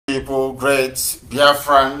great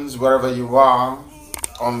Biafrans, wherever you are,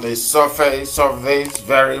 on the surface of this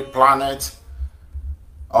very planet,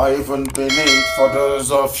 or even beneath, for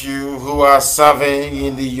those of you who are serving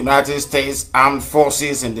in the United States Armed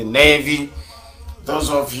Forces, in the Navy,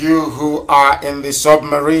 those of you who are in the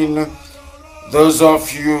submarine, those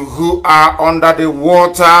of you who are under the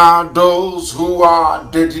water, those who are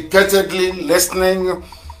dedicatedly listening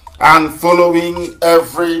and following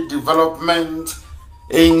every development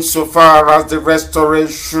insofar as the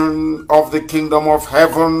restoration of the kingdom of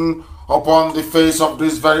heaven upon the face of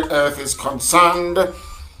this very earth is concerned.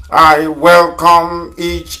 I welcome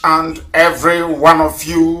each and every one of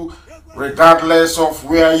you, regardless of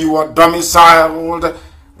where you are domiciled,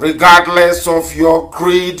 regardless of your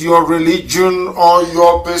creed, your religion, or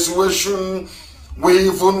your persuasion. We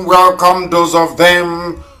even welcome those of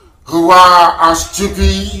them who are as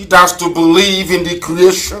stupid as to believe in the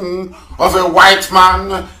creation of a white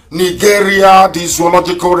man, Niggeria, the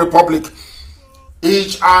zoological republic.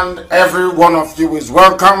 Each and every one of you is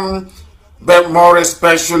welcome, but more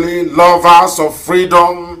especially lovers of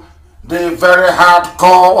freedom, the very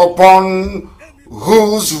hardcore upon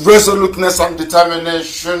whose resoluteness and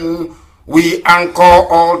determination we anchor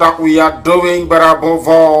all that we are doing, but above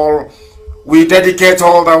all, we dedicate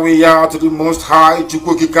all that we are to the Most High.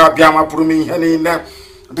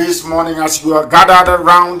 This morning, as you are gathered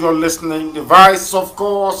around your listening device, of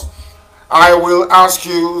course, I will ask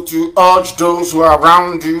you to urge those who are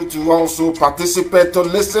around you to also participate, to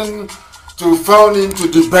listen, to phone in, to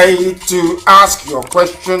debate, to ask your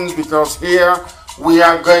questions, because here we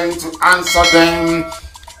are going to answer them,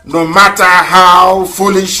 no matter how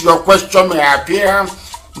foolish your question may appear,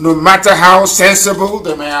 no matter how sensible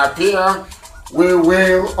they may appear. We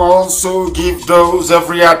will also give those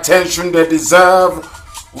every attention they deserve.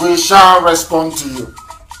 We shall respond to you.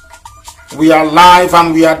 We are live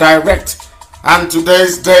and we are direct. And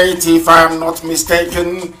today's date, if I am not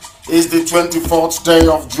mistaken, is the 24th day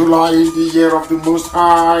of July in the year of the Most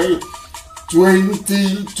High,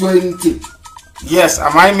 2020. Yes,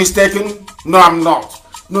 am I mistaken? No, I'm not.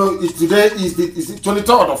 No, today is the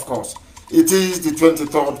 23rd, of course. It is the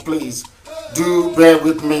 23rd, please. Do bear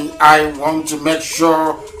with me. I want to make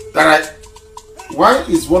sure that Why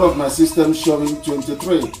is one of my systems showing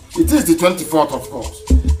 23? It is the 24th, of course.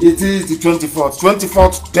 It is the 24th.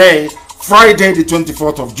 24th day, Friday, the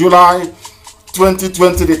 24th of July,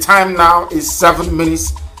 2020. The time now is 7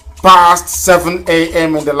 minutes past 7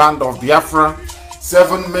 a.m. in the land of Biafra.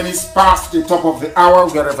 7 minutes past the top of the hour,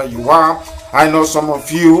 wherever you are. I know some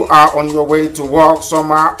of you are on your way to work,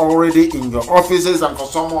 some are already in your offices, and for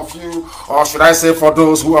some of you, or should I say for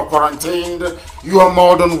those who are quarantined, you are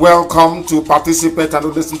more than welcome to participate and to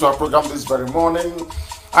listen to our program this very morning.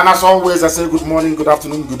 And as always, I say good morning, good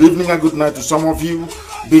afternoon, good evening, and good night to some of you,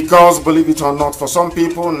 because believe it or not, for some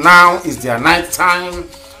people, now is their night time.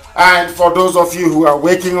 And for those of you who are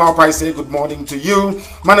waking up, I say good morning to you.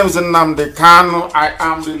 My name is Nnamdi Kanu. I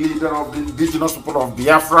am the leader of the indigenous people of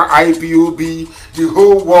Biafra, IPOB, the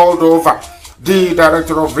whole world over. The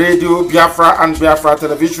director of radio, Biafra and Biafra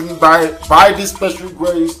television, by the special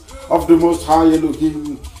grace of the Most High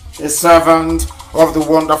Elohim, a servant of the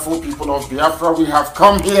wonderful people of Biafra. We have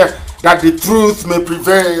come here that the truth may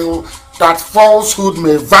prevail, that falsehood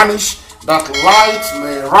may vanish, that light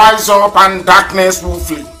may rise up and darkness will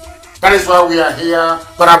flee. That is why we are here,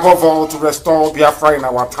 but above all, to restore Biafra in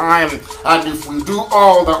our time. And if we do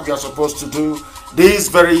all that we are supposed to do, this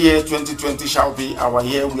very year, 2020, shall be our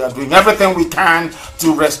year. We are doing everything we can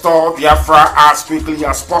to restore Biafra as quickly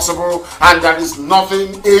as possible, and there is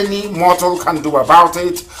nothing any mortal can do about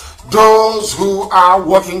it. Those who are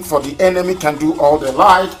working for the enemy can do all they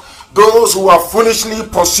like. Those who are foolishly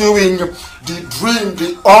pursuing the dream,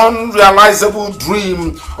 the unrealizable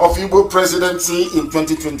dream of Igbo presidency in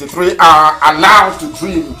 2023 are allowed to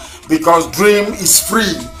dream, because dream is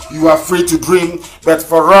free. You are free to dream, but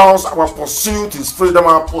for us, our pursuit is freedom,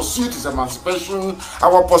 our pursuit is emancipation,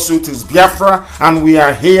 our pursuit is Biafra, and we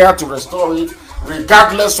are here to restore it,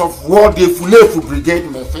 regardless of what the Fulefu Brigade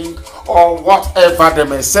may think or whatever they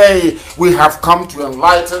may say. We have come to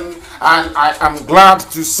enlighten. And I am glad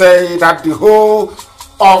to say that the whole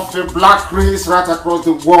of the black race right across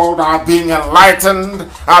the world are being enlightened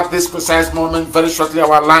at this precise moment. Very shortly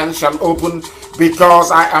our line shall open, because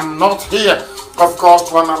I am not here, of course,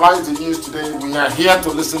 to analyze the news today. We are here to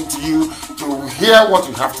listen to you, to hear what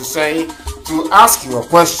you have to say, to ask your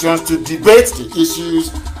questions, to debate the issues,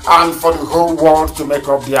 and for the whole world to make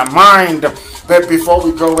up their mind. But before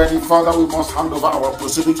we go any further, we must hand over our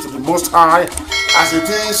proceedings to the Most High, as it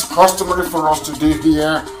is customary for us to do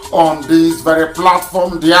here on this very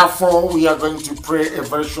platform. Therefore, we are going to pray a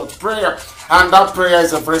very short prayer. And that prayer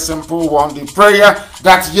is a very simple one. The prayer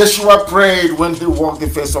that Yeshua prayed when he walked the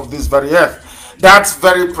face of this very earth. That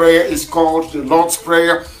very prayer is called the Lord's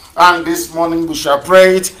Prayer. And this morning we shall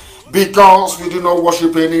pray it because we do not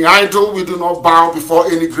worship any idol. We do not bow before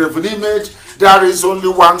any graven image. There is only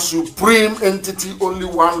one supreme entity, only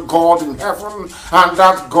one God in heaven, and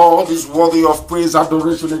that God is worthy of praise,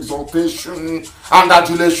 adoration, exaltation, and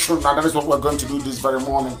adulation. And that is what we're going to do this very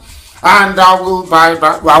morning. And I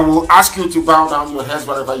will ask you to bow down your heads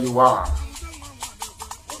wherever you are.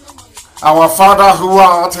 Our Father who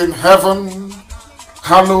art in heaven,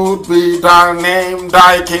 hallowed be thy name,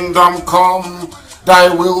 thy kingdom come, thy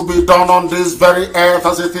will be done on this very earth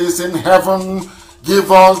as it is in heaven.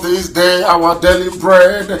 Give us this day our daily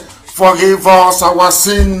bread. Forgive us our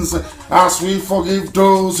sins as we forgive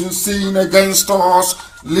those who sin against us.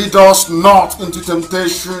 Lead us not into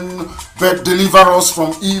temptation, but deliver us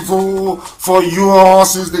from evil. For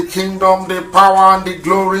yours is the kingdom, the power, and the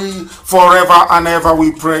glory, forever and ever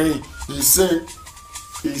we pray. He said,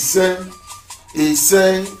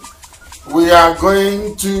 we are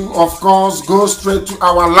going to, of course, go straight to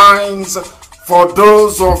our lines. For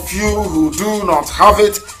those of you who do not have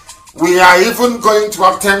it, we are even going to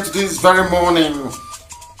attempt this very morning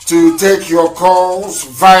to take your calls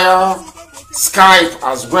via Skype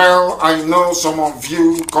as well. I know some of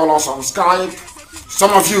you call us on Skype.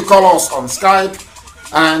 Some of you call us on Skype.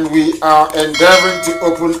 And we are endeavoring to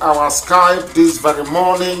open our Skype this very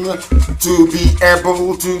morning to be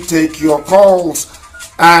able to take your calls.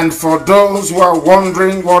 And for those who are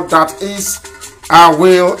wondering what that is, I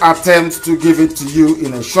will attempt to give it to you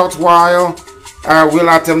in a short while. I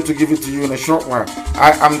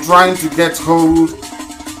am trying to get hold.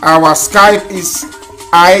 Our Skype is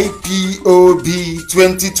IPOB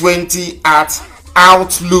 2020 at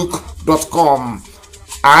outlook.com.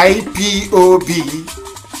 IPOB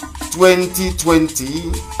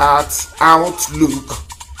 2020 at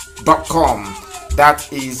outlook.com.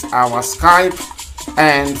 That is our Skype.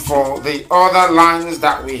 And for the other lines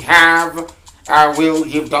that we have, I will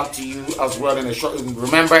give that to you as well in a short.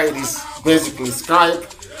 Remember, it is basically Skype.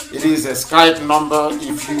 It is a Skype number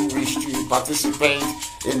if you wish to participate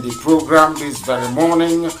in the program this very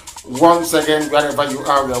morning. Once again, wherever you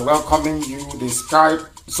are, we are welcoming you. The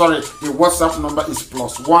WhatsApp number is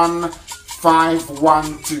 +1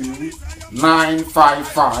 512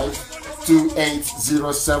 955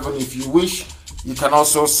 2807. If you wish, you can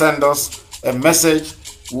also send us a message.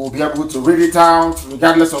 We'll be able to read it out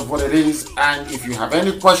regardless of what it is. And if you have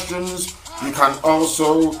any questions, you can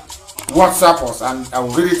also WhatsApp us and I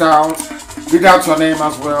will read it out, read out your name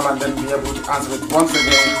as well, and then be able to answer it. Once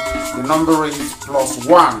again, the number is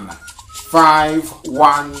 +1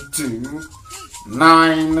 512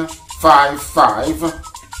 955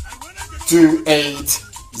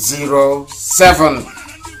 2807.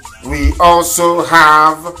 We also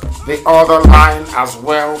have the other line as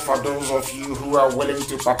well for those of you who are willing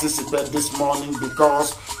to participate this morning,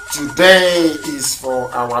 because today is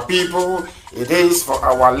for our people, it is for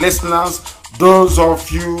our listeners, those of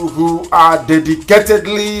you who are dedicated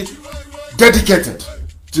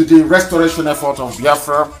to the restoration effort of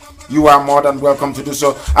Biafra. You are more than welcome to do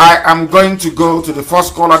so. I am going to go to the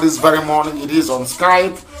first caller this very morning. It is on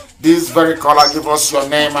Skype. This very caller, give us your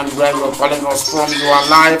name and where you're calling us from. You are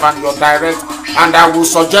live and you're direct, and I will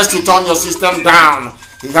suggest you turn your system down.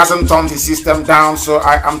 He hasn't turned his system down, so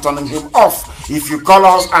I am turning him off. If you call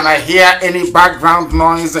us and I hear any background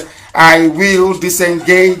noise, I will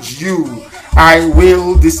disengage you. I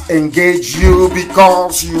will disengage you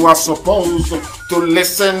because you are supposed to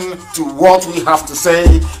listen to what we have to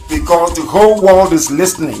say, because the whole world is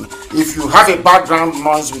listening. If you have a background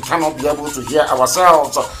noise, we cannot be able to hear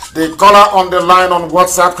ourselves. The caller on the line on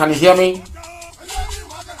WhatsApp, can you hear me?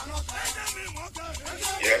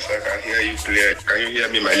 Yes, I can hear you clear. Can you hear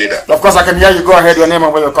me, my leader? Of course I can hear you. Go ahead, your name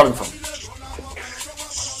and where you're calling from.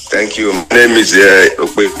 Thank you. My name is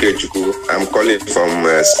Okwekechuku. I'm calling from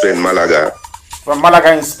Spain, Malaga. From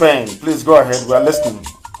Malaga in Spain. Please go ahead. We are listening.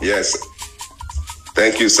 Yes.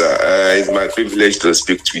 Thank you, sir. It's my privilege to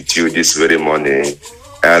speak with you this very morning,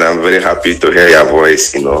 and I'm very happy to hear your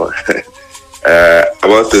voice, I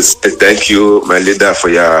want to say thank you, my leader, for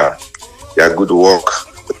your good work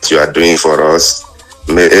that you are doing for us.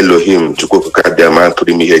 May Elohim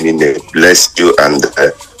bless you and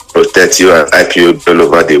protect you and IPOB all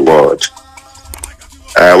over the world.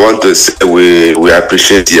 I want to say we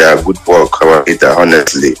appreciate your good work, our leader,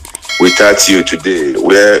 honestly. Without you today,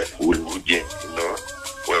 where would we be?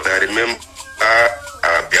 When I remember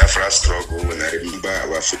our Biafra struggle, when I remember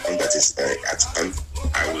our freedom that is at hand,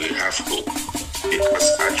 I will have hope.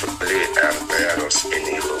 Because actually I am tired of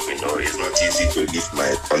in Europe. You know, it's not easy to leave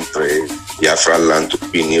my country, Biafra land, to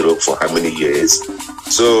be in Europe for how many years.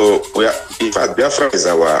 So in fact, Biafra is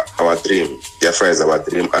our dream. Biafra is our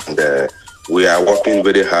dream, and we are working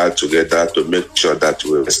very hard together to make sure that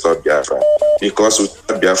we restore Biafra. Because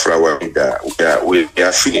without Biafra, we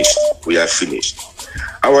are finished. We are finished.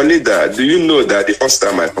 Our leader, do you know that the first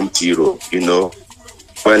time I come to Europe, you know,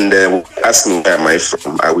 when they ask me where am I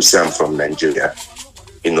from, I will say I'm from Nigeria.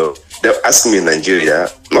 You know, they ask me Nigeria,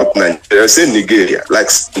 not Nigeria, they say Nigeria, like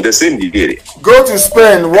they say Nigeria. Go to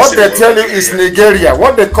Spain, what they tell you is Nigeria.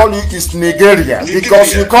 What they call you is Nigeria,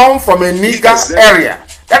 because you come from a Nigger area.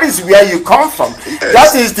 That is where you come from. Yes.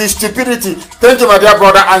 That is the stupidity. Thank you, my dear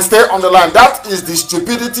brother, and stay on the line. That is the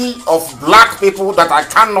stupidity of black people that I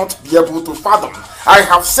cannot be able to fathom. I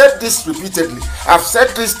have said this repeatedly. I've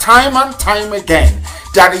said this time and time again.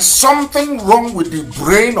 There is something wrong with the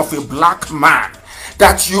brain of a black man,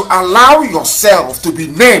 that you allow yourself to be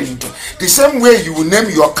named the same way you will name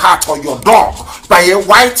your cat or your dog by a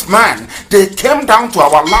white man. They came down to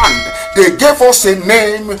our land. They gave us a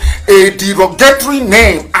name, a derogatory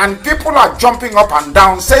name, and people are jumping up and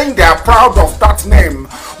down saying they are proud of that name.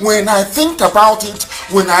 When I think about it,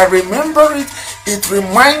 when I remember it, it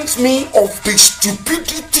reminds me of the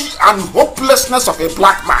stupidity and hopelessness of a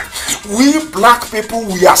black man. We black people,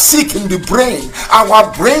 we are sick in the brain.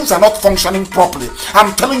 Our brains are not functioning properly.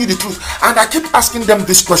 I'm telling you the truth. And I keep asking them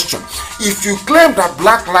this question. If you claim that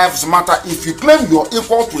Black Lives Matter, if you claim you're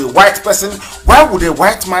equal to a white person, why would a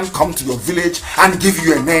white man come to your village and give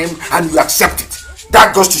you a name and you accept it?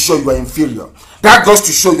 That goes to show you are inferior. That goes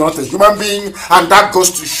to show you're not a human being, and that goes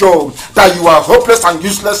to show that you are hopeless and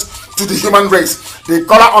useless to the human race. The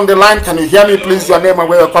caller on the line, can you hear me please? Your name and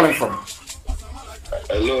where you're calling from?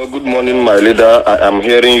 Hello, good morning, my leader. I am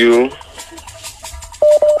hearing you.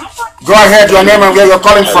 Go ahead, your name and where you're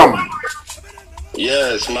calling from.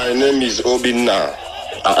 Yes, my name is Obinna.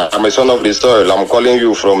 I'm a son of the soil. I'm calling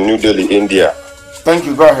you from New Delhi, India. Thank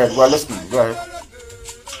you. Go ahead. We're listening. Go ahead.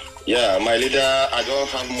 Yeah, my leader, I don't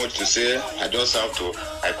have much to say.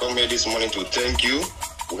 I come here this morning to thank you.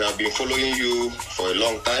 We have been following you for a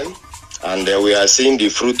long time, and we are seeing the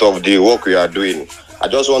fruit of the work we are doing. I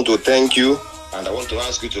just want to thank you, and I want to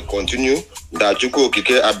ask you to continue. That Chuku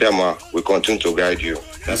Okike Abema will continue to guide you.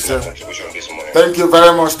 That's my contribution this morning. Thank you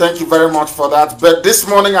very much. Thank you very much for that. But this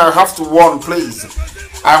morning I have to warn, please.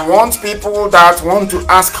 I want people that want to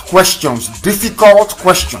ask questions, difficult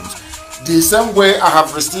questions. The same way I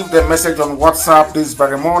have received a message on WhatsApp this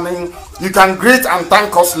very morning. You can greet and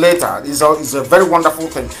thank us later. It's a very wonderful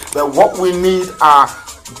thing. But what we need are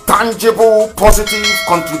tangible, positive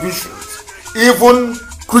contributions, even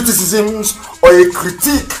criticisms or a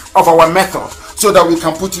critique of our method, so that we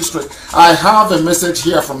can put you straight. I have a message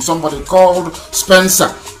here from somebody called Spencer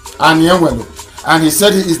Anyewelu, and he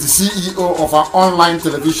said he is the CEO of an online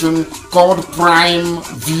television called Prime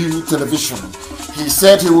View Television. He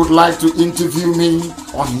said he would like to interview me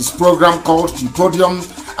on his program called The Podium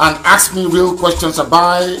and ask me real questions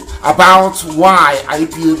about why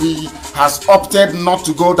IPOB has opted not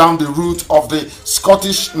to go down the route of the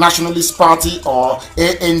Scottish Nationalist Party or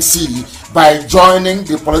ANC by joining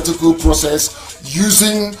the political process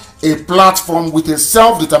using a platform with a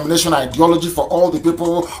self-determination ideology for all the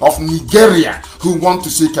people of Nigeria who want to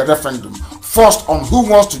seek a referendum. First, on who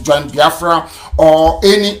wants to join Biafra or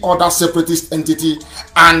any other separatist entity,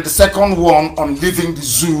 and the second one on leaving the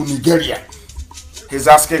zoo, Nigeria. He's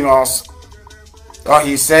asking us, or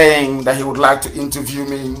he's saying that he would like to interview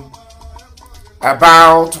me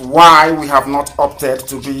about why we have not opted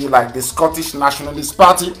to be like the Scottish Nationalist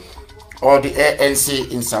Party or the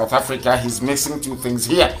ANC in South Africa. He's mixing two things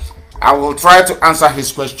here. I will try to answer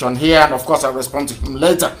his question here, and of course I'll respond to him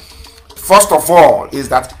later. First of all is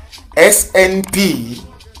that SNP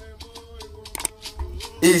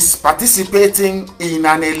is participating in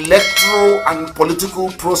an electoral and political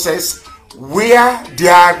process where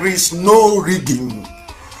there is no rigging,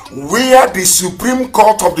 where the Supreme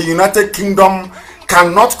Court of the United Kingdom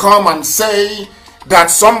cannot come and say that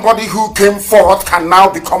somebody who came forth can now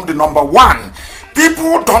become the number one.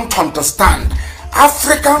 People don't understand.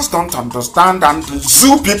 Africans don't understand, and the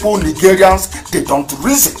zoo people, Nigerians, they don't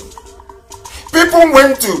reason. People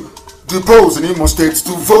went to the polls in Imo State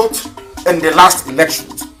to vote in the last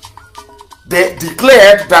elections. They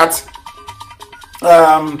declared that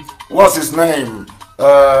what's his name?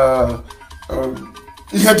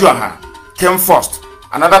 Igede came first.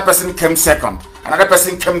 Another person came second. Another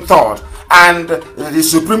person came third. And the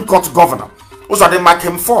Supreme Court governor, Uzadema,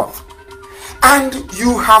 came fourth. And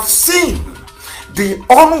you have seen the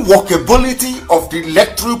unworkability of the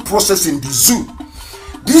electoral process in the zoo.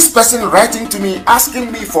 This person writing to me,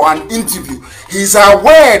 asking me for an interview, he's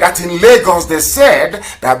aware that in Lagos they said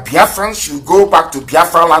that Biafrans should go back to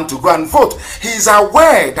Biafra land to go and vote. He's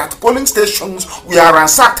aware that polling stations were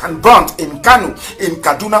ransacked and burnt in Kanu, in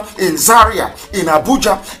Kaduna, in Zaria, in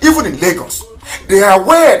Abuja, even in Lagos. They are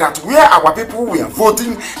aware that where our people were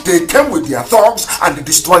voting, they came with their thugs and they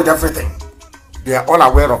destroyed everything. They are all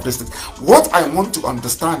aware of this thing. What I want to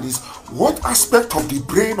understand is what aspect of the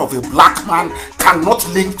brain of a black man cannot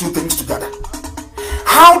link two things together.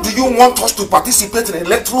 How do you want us to participate in an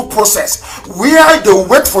electoral process where they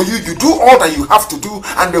wait for you, you do all that you have to do,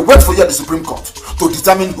 and they wait for you at the Supreme Court to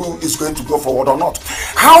determine who is going to go forward or not?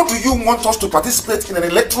 How do you want us to participate in an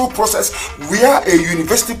electoral process where a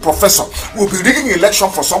university professor will be rigging an election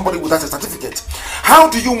for somebody without a certificate? How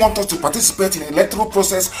do you want us to participate in an electoral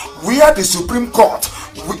process where the Supreme Court,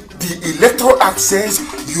 the Electoral Act says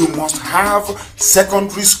you must have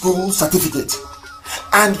secondary school certificate?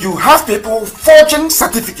 And you have people forging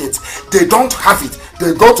certificates. They don't have it.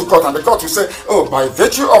 They go to court and the court will say, oh, by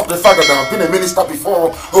virtue of the fact that they have been a minister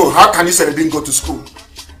before, oh, how can you say they didn't go to school?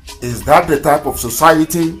 Is that the type of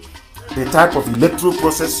society, the type of electoral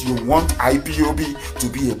process you want IPOB to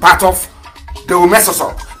be a part of? They will mess us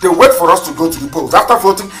up. They will wait for us to go to the polls. After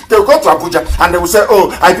voting, they will go to Abuja and they will say,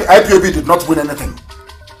 oh, IPOB did not win anything.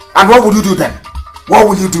 And what will you do then? What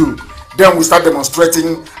will you do? Then we start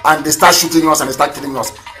demonstrating and they start shooting us and they start killing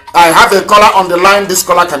us. I have a caller on the line. This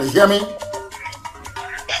caller, can you hear me?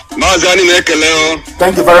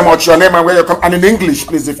 Thank you very much. Your name and where you're coming, and in English,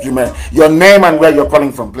 please, if you may. Your name and where you're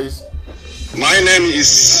calling from, please. My name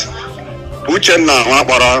is Uchenna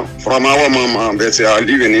Mapara from our mom, but I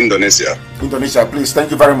live in Indonesia. Indonesia, please.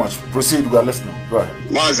 Thank you very much. Proceed. We are listening. Go ahead.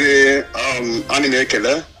 Mazi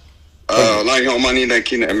Nnamdi.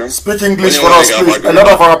 Speak English for us, please. A lot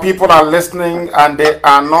of our people are listening and they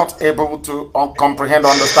are not able to comprehend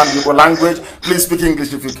or understand Igbo language. Please speak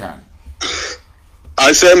English if you can.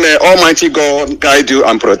 I say, may Almighty God guide you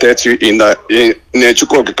and protect you in the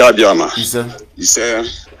He said.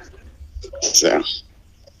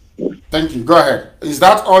 Thank you. Go ahead. Is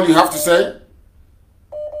that all you have to say?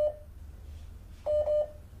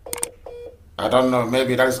 I don't know.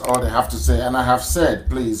 Maybe that is all they have to say. And I have said,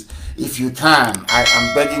 please, if you can, I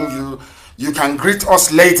am begging you, you can greet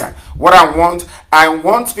us later. What I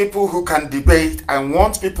want people who can debate. I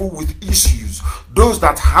want people with issues. Those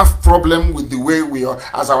that have problem with the way we are.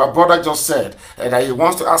 As our brother just said, that he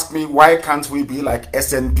wants to ask me, why can't we be like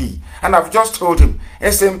SNP? And I've just told him,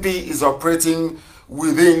 SNP is operating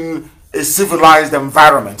within a civilized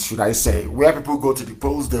environment, should I say, where people go to the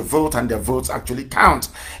polls, they vote, and their votes actually count.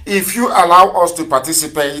 If you allow us to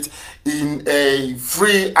participate in a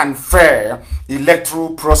free and fair electoral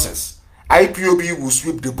process, IPOB will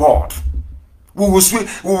sweep the board. We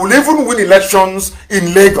will even win elections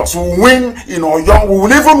in Lagos. We will win in Oyo. We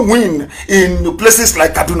will even win in places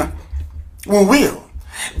like Kaduna. We will.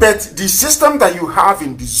 But the system that you have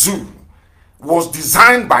in the zoo was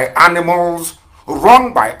designed by animals,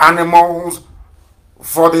 run by animals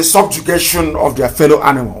for the subjugation of their fellow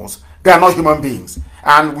animals. They are not human beings.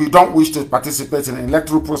 And we don't wish to participate in an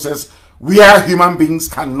electoral process where human beings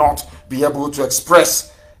cannot be able to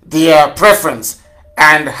express their preference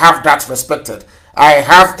and have that respected. I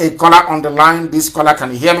have a caller on the line. This caller,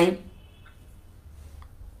 can you hear me?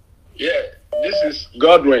 Yeah, this is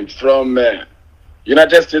Godwin from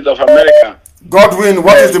United States of America. Godwin,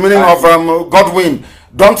 what is the meaning of Godwin?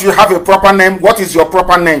 Don't you have a proper name? What is your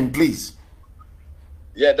proper name, please?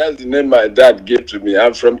 Yeah, that's the name my dad gave to me.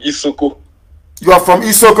 I'm from Isoko. You are from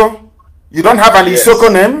Isoko? You don't have an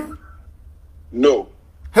Isoko name? No.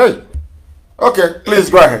 Hey. Okay, please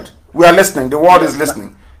go ahead. We are listening. The world is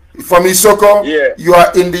listening. From Isoko, you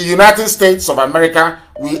are in the United States of America.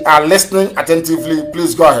 We are listening attentively.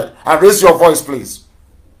 Please go ahead. And raise your voice, please.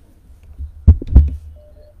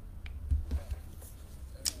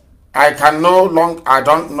 I don't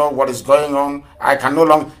know what is going on.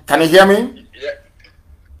 Can you hear me?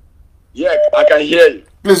 Yeah, I can hear you.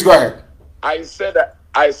 Please go ahead. I said that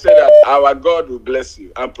our God will bless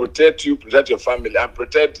you and protect you, protect your family, and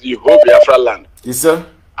protect the whole Biafra land. Yes, sir.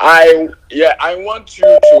 I want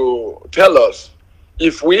you to tell us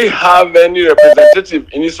if we have any representative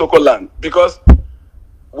in Isoko land, because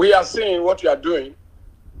we are seeing what you are doing.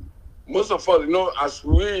 Most of us,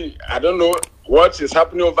 I don't know what is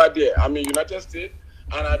happening over there. I'm in United States,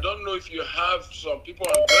 and I don't know if you have some people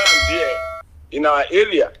on ground here in our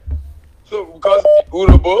area. So, because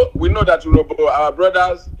Urhobo, we know that Urhobo, our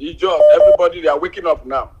brothers, Izon, everybody, they are waking up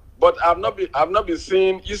now. But I've not been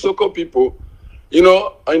seeing Isoko people you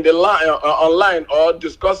know, in the line, online or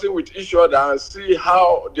discussing with each other and see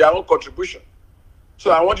how their own contribution.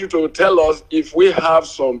 So I want you to tell us if we have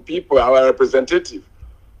some people, our representative.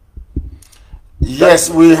 Yes,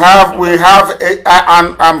 we have,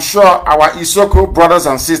 and I'm sure our Isoko brothers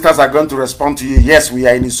and sisters are going to respond to you. Yes, we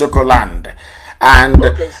are in Isoko land. And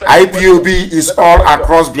okay, IPOB is all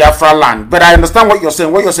across Biafra land. But I understand what you're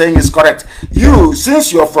saying. What you're saying is correct. You,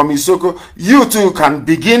 since you're from Isoko, you too can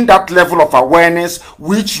begin that level of awareness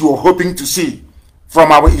which you're hoping to see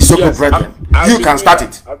from our Isoko brethren. You can start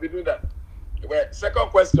it. I'll be doing that. Well, second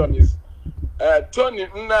question is, Tony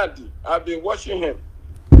Nnamdi, I've been watching him.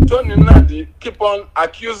 Tony Nnamdi keep on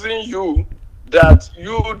accusing you that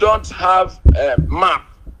you don't have a map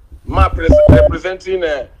representing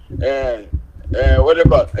what do you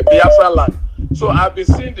call a Biafra land. So I've been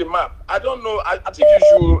seeing the map. I don't know. I think you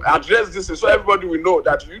should address this so everybody will know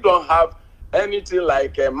that you don't have anything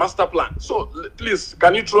like a master plan. So please,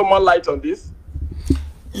 can you throw more light on this?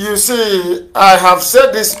 You see, I have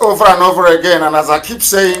said this over and over again, and as I keep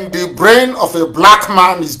saying, the brain of a black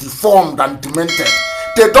man is deformed and demented.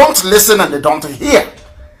 They don't listen and they don't hear.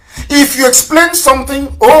 If you explain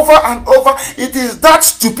something over and over, it is that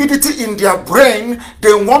stupidity in their brain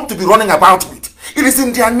they want to be running about with. It is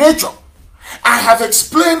in their nature. I have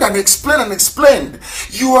explained and explained and explained.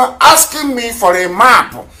 You are asking me for a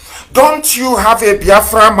map. Don't you have a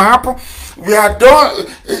Biafra map?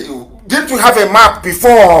 Didn't you have a map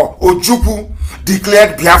before Ojukwu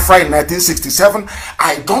declared Biafra in 1967?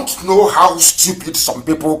 I don't know how stupid some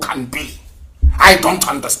people can be. I don't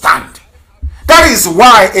understand. That is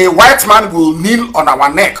why a white man will kneel on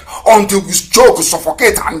our neck until we choke,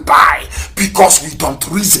 suffocate, and die, because we don't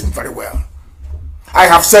reason very well. I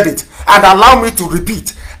have said it, and allow me to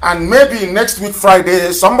repeat. And maybe next week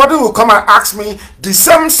Friday, somebody will come and ask me the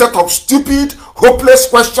same set of stupid, hopeless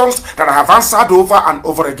questions that I have answered over and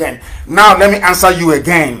over again. Now let me answer you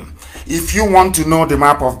again. If you want to know the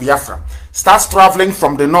map of Biafra, start traveling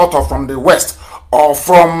from the north or from the west or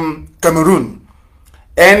from Cameroon.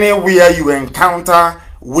 Anywhere you encounter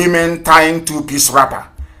women tying two-piece wrapper,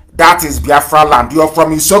 that is Biafra land. You are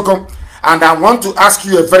from Isoko, and I want to ask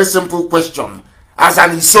you a very simple question. As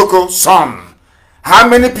an Isoko son, how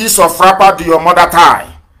many pieces of wrapper do your mother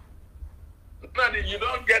tie? You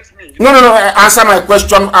don't get me. No. Answer my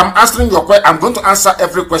question. I'm answering your question. I'm going to answer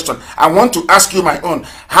every question. I want to ask you my own.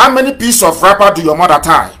 How many pieces of wrapper do your mother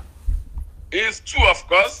tie? It's two, of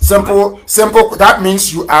course. Simple. That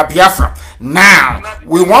means you are Biafra. Now,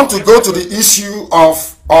 we want to go to the issue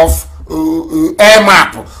of air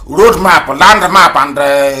map, road map, land map, and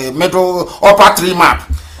middle upper tree map.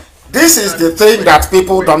 This is the thing that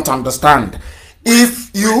people don't understand. If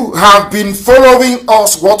you have been following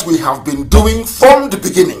us, what we have been doing from the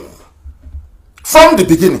beginning,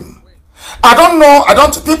 I don't know,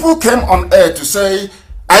 people came on air to say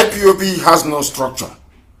IPOB has no structure.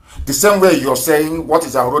 The same way you're saying, what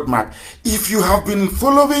is our roadmap? If you have been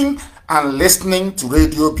following and listening to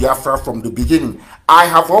Radio Biafra from the beginning, I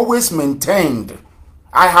have always maintained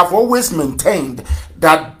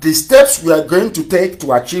that the steps we are going to take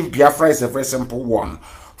to achieve Biafra is a very simple one.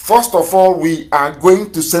 First of all, we are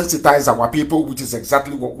going to sensitize our people, which is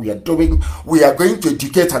exactly what we are doing. We are going to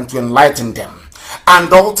educate and to enlighten them.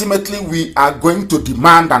 And ultimately, we are going to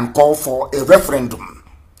demand and call for a referendum.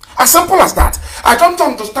 As simple as that. I don't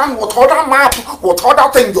understand what other map, what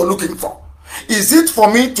other thing you're looking for. Is it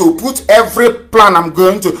for me to put every plan I'm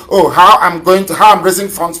going to, how I'm raising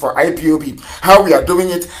funds for IPOB, how we are doing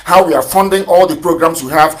it, how we are funding all the programs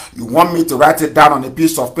we have? You want me to write it down on a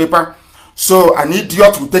piece of paper so an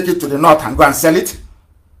idiot will take it to the north and go and sell it?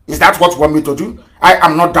 Is that what you want me to do? I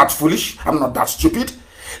am not that foolish. I'm not that stupid.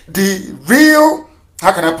 The real,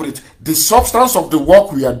 how can I put it, the substance of the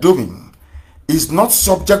work we are doing is not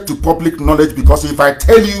subject to public knowledge, because if I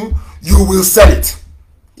tell you, you will sell it.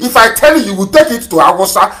 If I tell you, you will take it to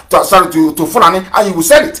Awosa, to Fulani, and you will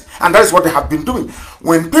sell it. And that is what they have been doing.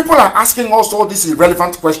 When people are asking us all these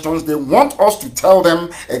irrelevant questions, they want us to tell them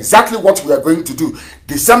exactly what we are going to do.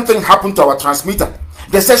 The same thing happened to our transmitter.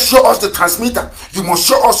 They said, show us the transmitter. You must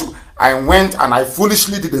show us. I went and I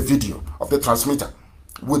foolishly did a video of the transmitter.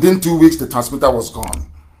 Within 2 weeks, the transmitter was gone.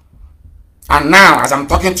 And now, as I'm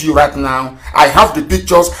talking to you right now, I have the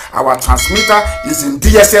pictures. Our transmitter is in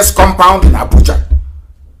DSS compound in Abuja.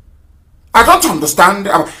 I don't understand.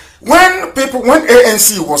 When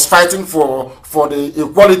ANC was fighting for the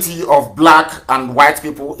equality of black and white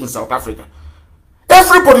people in South Africa,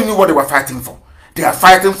 everybody knew what they were fighting for. They are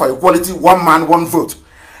fighting for equality, one man, one vote.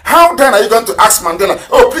 How then are you going to ask Mandela,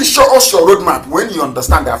 please show us your roadmap, when you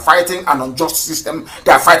understand they are fighting an unjust system,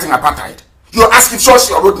 they are fighting apartheid? You're asking, show us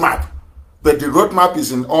your roadmap. But the roadmap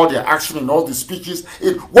is in all their action, in all the speeches.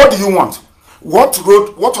 What do you want? What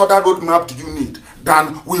other roadmap do you need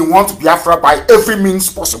than we want Biafra by every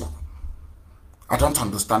means possible? I don't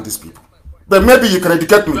understand these people. But maybe you can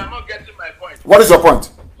educate me. You are not getting my point. What is your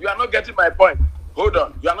point? You are not getting my point. Hold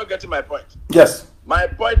on. You are not getting my point. Yes. My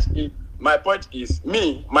point is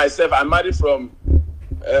me, myself, I'm married from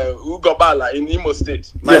Ugobala in Imo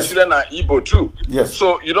State. My children are Igbo too. Yes.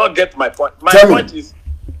 So you don't get my point. My point is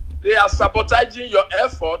they are sabotaging your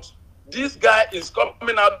effort. This guy is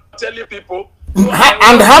coming out telling people.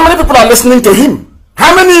 And how many people are listening to him?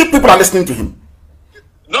 How many people are listening to him?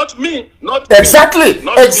 Not me. Not exactly. Me.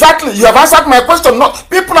 Not exactly. Me. You have answered my question. Not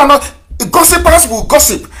people are not gossipers will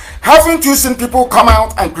gossip. Haven't you seen people come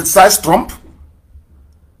out and criticize Trump?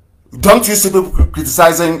 Don't you see people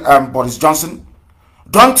criticizing Boris Johnson?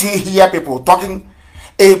 Don't you hear people talking?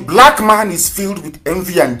 A black man is filled with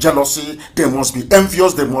envy and jealousy. They must be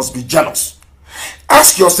envious. They must be jealous.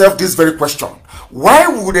 Ask yourself this very question. Why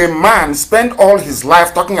would a man spend all his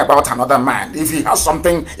life talking about another man if he has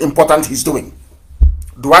something important he's doing?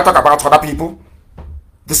 Do I talk about other people?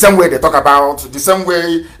 The same way they talk about, the same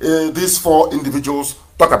way these four individuals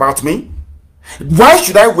talk about me? Why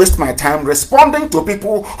should I waste my time responding to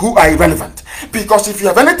people who are irrelevant? Because if you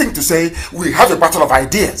have anything to say, we have a battle of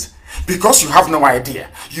ideas. Because you have no idea.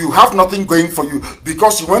 You have nothing going for you.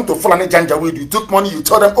 Because you went to Fulani Janjaweed, you took money, you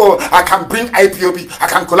told them, oh, I can bring IPOB, I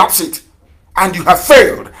can collapse it. And you have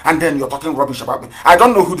failed. And then you're talking rubbish about me. I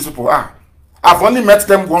don't know who these people are. I've only met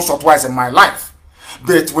them once or twice in my life.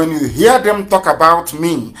 But when you hear them talk about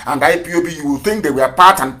me and IPOB, you will think they were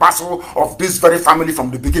part and parcel of this very family from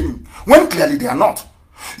the beginning, when clearly they are not.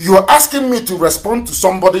 You are asking me to respond to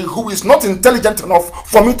somebody who is not intelligent enough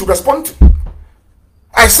for me to respond to.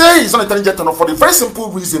 I say he's not intelligent enough for the very simple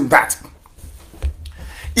reason that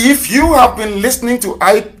if you have been listening to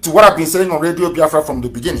what I've been saying on Radio Biafra from the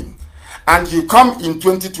beginning, and you come in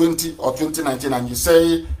 2020 or 2019 and you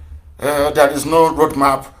say there is no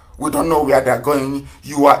roadmap, we don't know where they're going,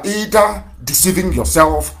 you are either deceiving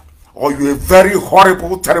yourself or you're a very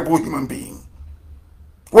horrible, terrible human being.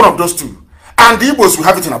 One of those two. And the Igbos will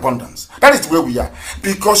have it in abundance. That is where we are.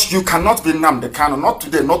 Because you cannot be Nnamdi Kanu. Not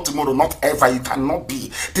today, not tomorrow, not ever. You cannot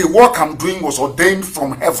be. The work I'm doing was ordained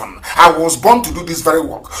from heaven. I was born to do this very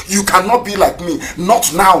work. You cannot be like me.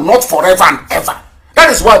 Not now, not forever and ever. That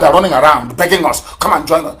is why they're running around begging us, come and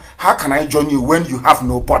join us. How can I join you when you have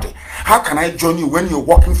nobody? How can I join you when you're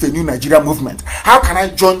working for a new Nigeria movement? How can I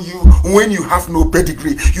join you when you have no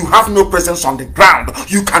pedigree? You have no presence on the ground.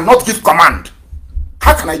 You cannot give command.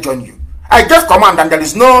 How can I join you? I gave command and there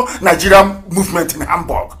is no Nigerian movement in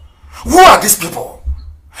Hamburg. Who are these people?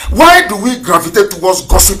 Why do we gravitate towards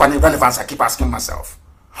gossip and irrelevance? I keep asking myself.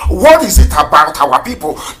 What is it about our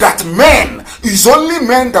people that men, is only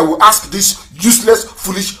men that will ask these useless,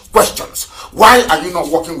 foolish questions? Why are you not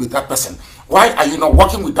working with that person? Why are you not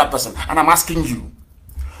working with that person? And I'm asking you,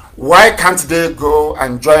 why can't they go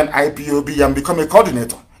and join IPOB and become a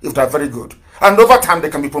coordinator if they're very good? And over time they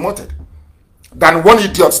can be promoted. Than one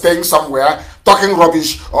idiot staying somewhere talking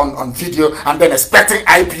rubbish on video and then expecting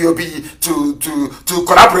IPOB to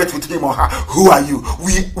collaborate with him or her. Who are you?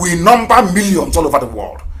 We number millions all over the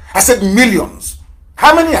world. I said millions.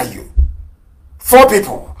 How many are you? 4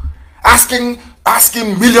 people. Asking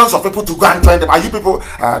millions of people to go and join them. Are you people?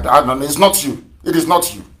 It's not you. It is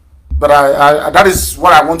not you. But that is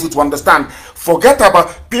what I want you to understand. Forget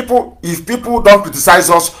about people. If people don't criticize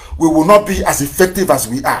us, we will not be as effective as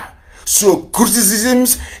we are. So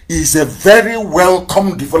criticisms is a very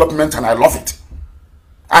welcome development and I love it.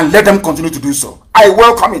 And let them continue to do so. I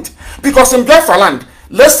welcome it. Because in Biafra land,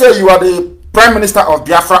 let's say you are the Prime Minister of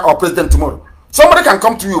Biafra or President tomorrow. Somebody can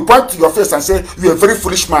come to you, point to your face and say, you're a very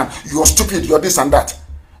foolish man, you're stupid, you're this and that.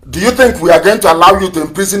 Do you think we are going to allow you to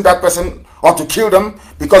imprison that person or to kill them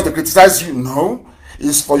because they criticize you? No.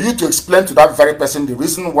 It's for you to explain to that very person the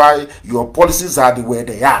reason why your policies are the way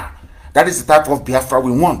they are. That is the type of Biafra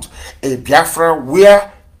we want. A Biafra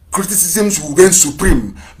where criticisms will reign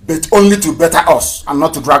supreme, but only to better us and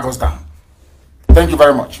not to drag us down. Thank you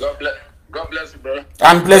very much. God bless you, bro.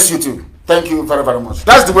 And bless you too. Thank you very, very much.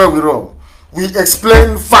 That's the way we roll. We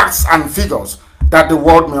explain facts and figures that the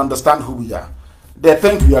world may understand who we are. They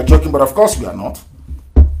think we are joking, but of course we are not.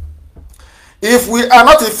 If we are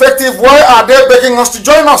not effective, why are they begging us to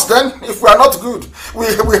join us then? If we are not good, we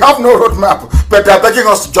have no roadmap, but they are begging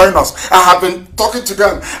us to join us. I have been talking to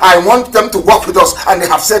them. I want them to work with us, and they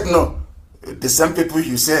have said no. The same people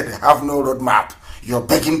you said have no roadmap. You're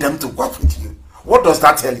begging them to work with you. What does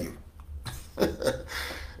that tell you?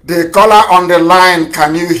 The caller on the line,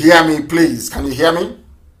 can you hear me, please? Can you hear me? Good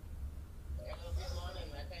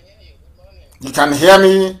morning. I can hear you. Good morning. You can hear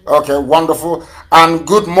me? Okay, wonderful. And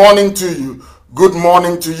good morning to you. Good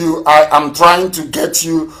morning to you. I am trying to get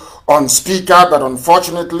you on speaker, but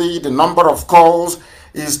unfortunately, the number of calls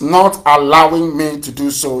is not allowing me to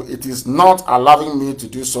do so. It is not allowing me to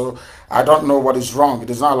do so. I don't know what is wrong.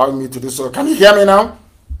 It is not allowing me to do so. Can you hear me now?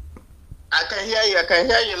 I can hear you. I can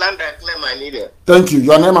hear you loud and clear, my leader. Thank you.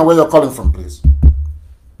 Your name and where you're calling from, please.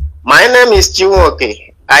 My name is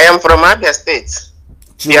Chiwoke. I am from Abia State,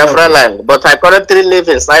 Biafra land, but I currently live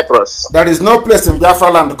in Cyprus. There is no place in Biafra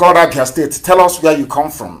land called Abia State. Tell us where you come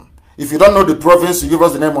from. If you don't know the province, you give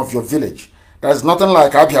us the name of your village. There is nothing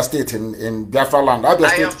like Abia State in Biafra land. Abia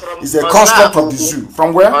State is a construct of the zoo.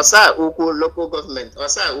 From where? Osa Uku local government.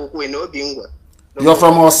 Osa Uku in Obingwa. You're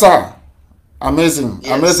from Osa. Amazing.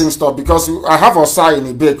 Yes. Amazing stuff. Because I have Osa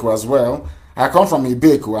in Ibeko as well. I come from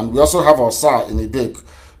Ibeko, and we also have Osa in Ibeko,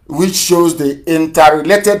 which shows the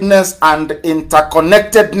interrelatedness and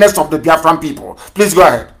interconnectedness of the Biafran people. Please go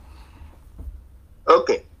ahead.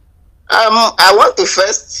 Okay. I want to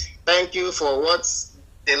first thank you for what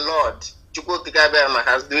the Lord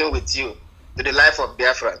has doing with you to the life of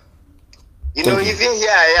Biafra. You know, even here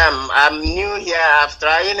I am. I'm new here. I'm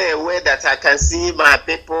trying a way that I can see my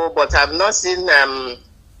people, but I've not seen a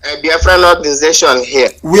Biafran organization here.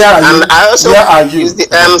 Where are you? And I also Where are you?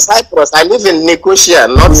 Cyprus. I live in Nicosia,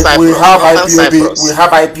 not Cyprus. We have Cyprus. We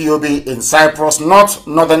have IPOB in Cyprus, not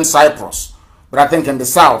northern Cyprus, but I think in the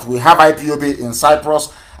south. We have IPOB in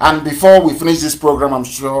Cyprus. And before we finish this program, I'm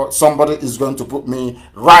sure somebody is going to put me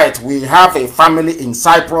right. We have a family in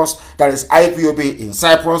Cyprus. There is IPOB in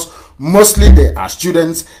Cyprus. Mostly they are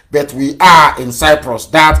students, but we are in Cyprus.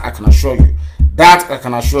 That I can assure you. That I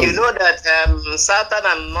can assure you. You know that southern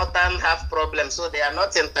and northern have problems, so they are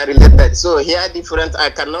not interrelated. So here different. I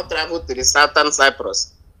cannot travel to the southern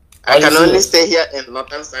Cyprus. I can only stay here in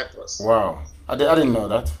northern Cyprus. Wow, I didn't know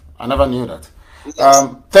that. I never knew that. Yes.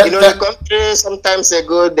 You know, the country sometimes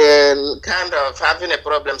ago they kind of having a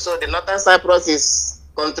problem. So the northern Cyprus is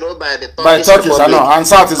controlled by the Turkish I know, and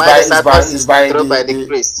south is by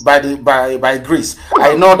Greece.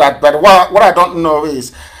 I know that, but what I don't know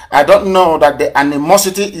is I don't know that the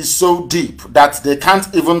animosity is so deep that they can't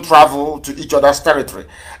even travel to each other's territory.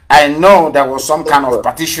 I know there was some kind of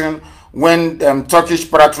partition when Turkish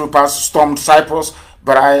paratroopers stormed Cyprus,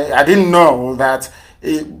 but I didn't know that.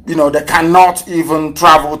 You know, they cannot even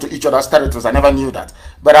travel to each other's territories. I never knew that.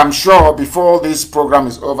 But I'm sure before this program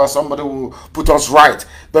is over, somebody will put us right.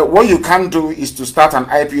 But what you can do is to start an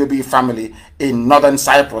IPOB family in northern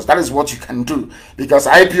Cyprus. That is what you can do. Because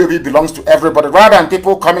IPOB belongs to everybody. Rather than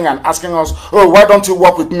people coming and asking us, oh, why don't you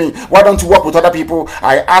work with me? Why don't you work with other people?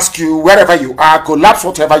 I ask you, wherever you are, collapse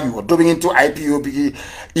whatever you are doing into IPOB.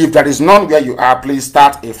 If there is none where you are, please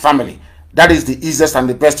start a family. That is the easiest and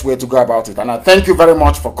the best way to go about it. And I thank you very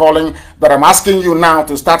much for calling. But I'm asking you now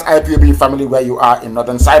to start IPOB family where you are in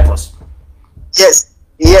northern Cyprus. Yes,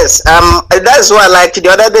 yes. That's why, like the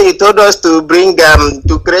other day, you told us to bring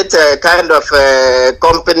to create a kind of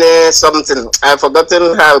company, something. I've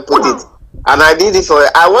forgotten how to put it. And I did it for.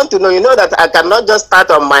 I want to know. You know that I cannot just start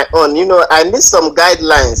on my own. You know, I need some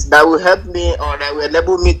guidelines that will help me or that will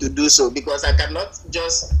enable me to do so, because I cannot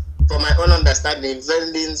just, for my own understanding,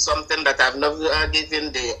 invent something that I've never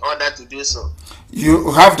given the order to do so.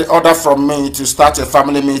 You have the order from me to start a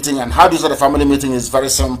family meeting, and how do you start a family meeting is very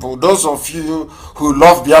simple. Those of you who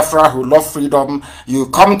love Biafra, who love freedom, you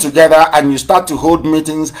come together and you start to hold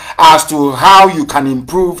meetings as to how you can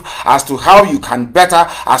improve, as to how you can better,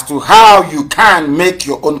 as to how you can make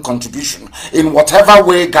your own contribution in whatever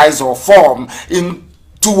way, guys, or form in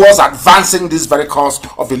towards advancing this very cause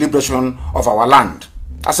of the liberation of our land.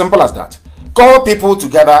 As simple as that. Call people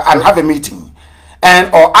together and have a meeting.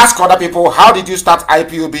 And or ask other people, how did you start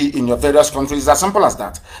IPOB in your various countries? As simple as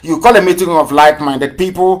that. You call a meeting of like-minded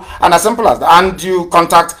people, and as simple as that. And you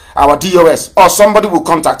contact our DOS, or somebody will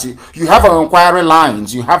contact you. You have our inquiry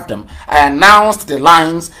lines, you have them. I announced the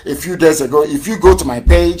lines a few days ago. If you go to my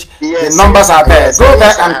page, the numbers are there. Go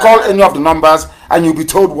there and call any of the numbers, and you'll be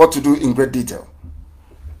told what to do in great detail.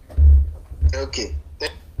 Okay.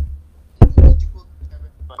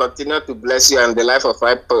 Continue to bless you and the life of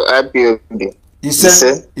IPOB. He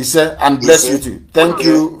said, and bless you too. Thank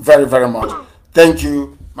you very, very much. Thank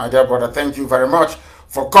you, my dear brother. Thank you very much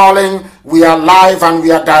for calling. We are live and we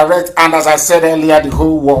are direct. And as I said earlier, the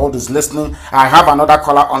whole world is listening. I have another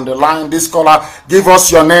caller on the line. This caller, give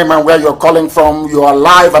us your name and where you're calling from. You are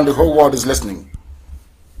live and the whole world is listening.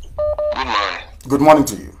 Good morning. Good morning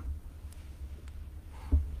to you.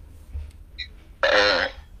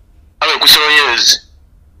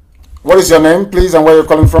 What is your name, please, and where you're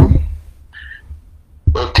calling from?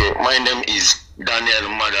 Okay, my name is Daniel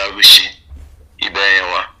Madawishi.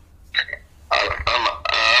 Ibewa.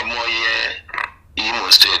 I'm Imo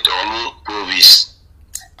State, Olu Province.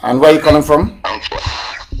 And where are you calling from? I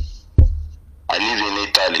live in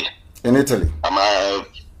Italy. In Italy. I'm a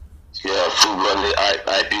football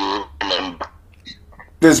IPO member.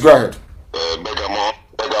 Please go ahead.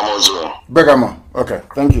 Bergamo zone. Bergamo. Okay,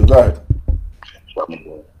 thank you. Go ahead.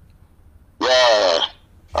 Yeah,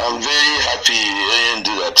 I'm very happy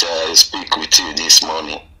that I speak with you this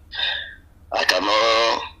morning. I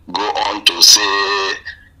cannot go on to say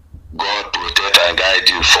God protect and guide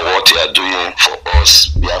you for what you are doing for us,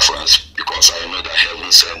 Biafrans, because I know that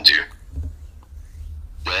heaven sent you.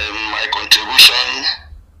 Then my contribution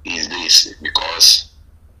is this, because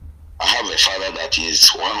I have a father that is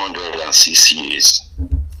 106 years.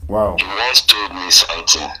 Wow. He once told me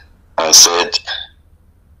something and said,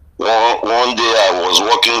 one day I was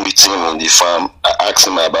working with him on the farm. I asked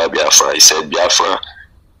him about Biafra. He said, Biafra,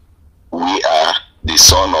 we are the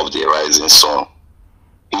son of the rising sun.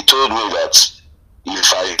 He told me that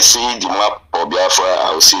if I see the map of Biafra,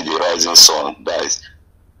 I will see the rising sun. That is,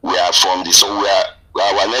 we are from the sun. We are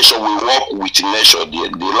our nation. We walk with nature. The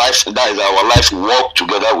life, that is our life. We walk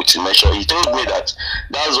together with nature. He told me that.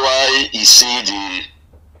 That's why he see the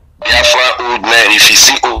Biafra old men. If you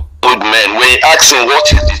see old men, when you ask him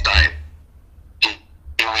what is the time, he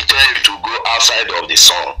will tell you to go outside of the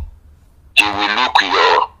sun. He will look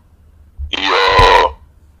your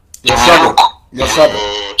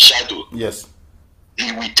shadow. Yes.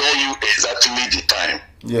 He will tell you exactly the time.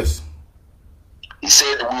 Yes. He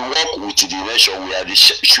said, we walk with the nation. We are the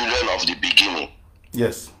children of the beginning.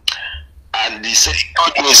 Yes. And he said,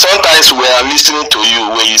 sometimes we are listening to you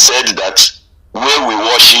when you said that where we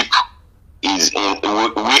worship is in the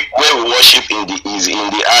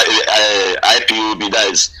IPOB, that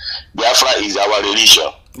is Biafra is our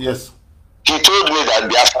religion. Yes. He told me that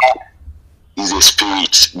Biafra is a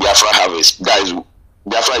spirit. Biafra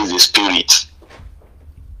is a spirit.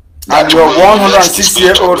 And your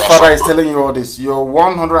 106-year-old father is telling you all this. Your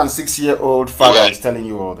 106-year-old father is telling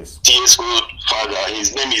you all this. His old father,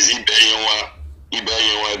 his name is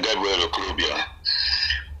Ibibio Gabriel Okrobia.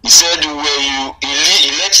 He said, when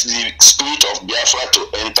he lets the spirit of Biafra to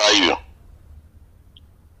enter you,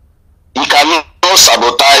 he cannot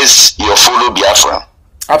sabotage your fellow Biafra.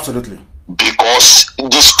 Absolutely. Because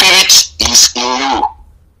the spirit is in you.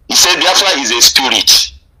 He said Biafra is a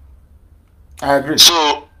spirit. I agree.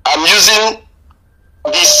 So I'm using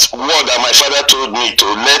this word that my father told me to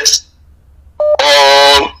let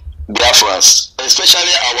all Biafrans,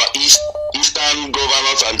 especially our Eastern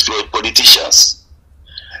governors and politicians,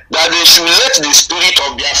 that they should let the spirit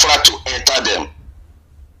of Biafra to enter them,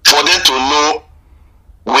 for them to know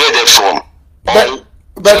where they're from. But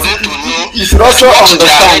you should also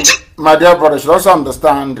understand, my dear brother, you should also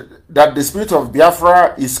understand that the spirit of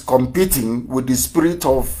Biafra is competing with the spirit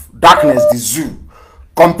of darkness, the zoo,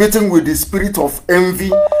 competing with the spirit of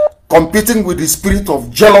envy, competing with the spirit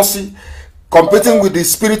of jealousy, competing with the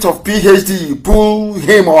spirit of PhD, pull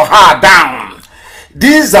him or her down.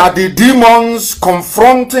 These are the demons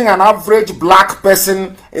confronting an average black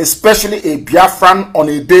person, especially a Biafran, on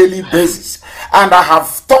a daily basis. And I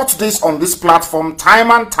have taught this on this platform time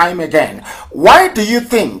and time again. Why do you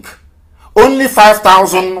think only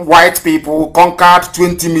 5,000 white people conquered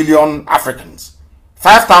 20 million Africans?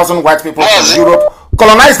 5,000 white people from Europe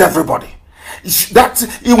colonized everybody.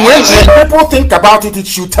 When people think about it, it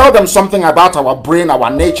should tell them something about our brain, our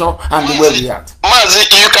nature, and the way we act. Mazi,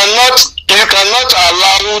 you cannot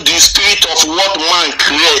allow the spirit of what man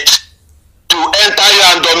creates to enter you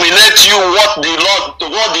and dominate you. What the Lord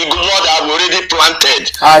have already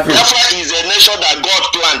planted. Biafra is a nation that God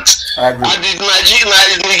plants. And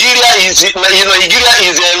Nigeria is a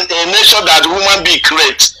nation that human being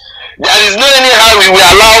creates. There is no anyhow we will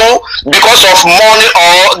allow, because of money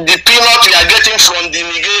or the peanut we are getting from the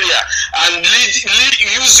Niggeria, and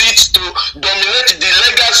use it to dominate the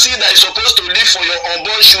legacy that is supposed to live for your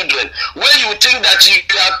unborn children. When you think that you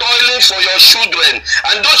are toiling for your children,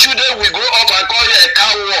 and those children will grow up and call you a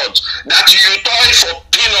coward, that you toil for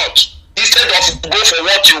peanut instead of go for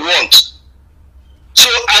what you want. So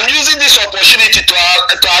I'm using this opportunity to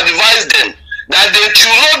advise them that they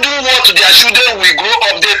should not do what their children will grow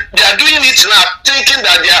up. They are doing it now, thinking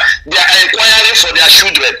that they are inquiring for their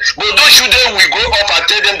children. But those children will grow up and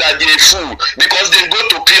tell them that they are fool because they go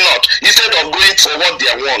to peanut instead of going for what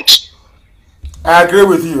they want. I agree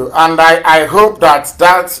with you, and I hope that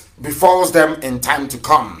befalls them in time to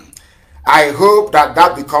come. I hope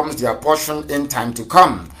that becomes their portion in time to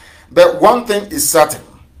come. But one thing is certain.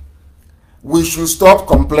 we should stop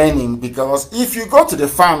complaining, because if you go to the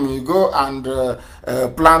farm, you go and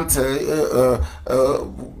plant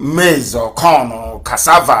maize or corn or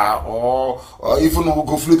cassava or even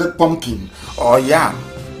ugo-fluted pumpkin or yam,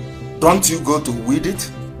 don't you go to weed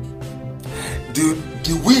it?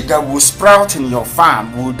 The weed that will sprout in your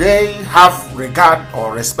farm, will they have regard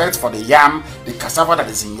or respect for the yam, the cassava that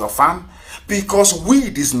is in your farm? Because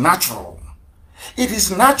weed is natural. It is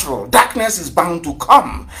natural. Darkness is bound to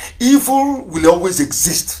come. Evil will always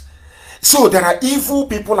exist. So there are evil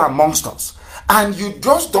people amongst us, and you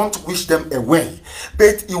just don't wish them away.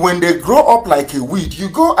 But when they grow up like a weed, you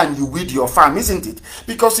go and you weed your farm, isn't it?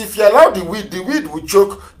 Because if you allow the weed will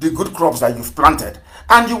choke the good crops that you've planted,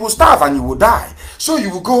 and you will starve and you will die. So you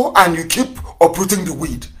will go and you keep uprooting the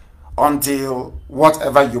weed until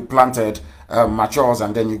whatever you planted matures,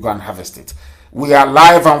 and then you go and harvest it. We are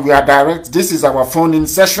live and we are direct. This is our phone-in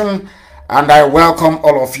session, and I welcome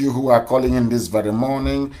all of you who are calling in this very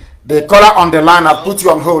morning. The caller on the line, I'll put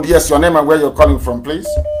you on hold. Yes, your name and where you're calling from, please.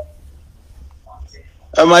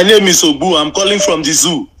 My name is Obu. I'm calling from the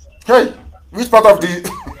zoo. Hey, which part of the...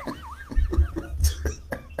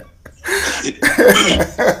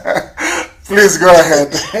 Please go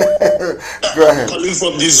ahead. Go ahead. I'm calling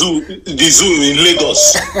from the zoo in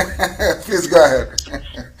Lagos. Please go ahead.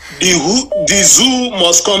 The zoo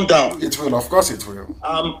must come down. It will, of course it will.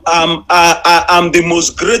 I'm the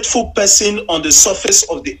most grateful person on the surface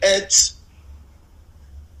of the earth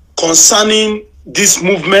concerning this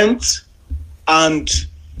movement and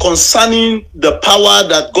concerning the power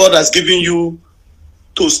that God has given you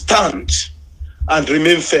to stand and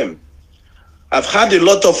remain firm. I've had a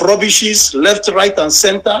lot of rubbishes left, right, and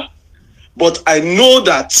center, but I know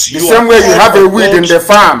that the same way you have a weed in the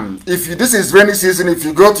farm. If you, this is rainy season, if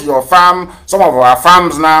you go to your farm, some of our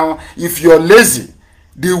farms now, if you're lazy,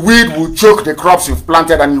 the weed will choke the crops you've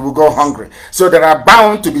planted and you will go hungry. So there are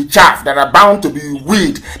bound to be chaff, there are bound to be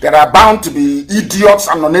weed, there are bound to be idiots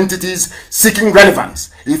and non-entities seeking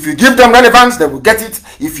relevance. If you give them relevance, they will get it.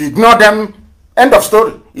 If you ignore them, end of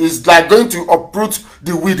story. It's like going to uproot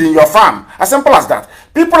the weed in your farm. As simple as that.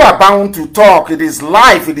 People are bound to talk. It is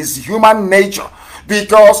life. It is human nature.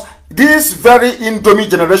 Because this very Indomie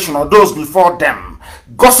generation or those before them,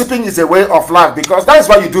 gossiping is a way of life, because that is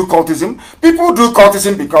why you do cultism. People do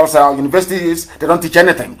cultism because our universities, they don't teach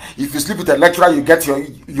anything. If you sleep with a lecturer,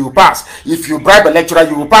 you pass. If you bribe a lecturer,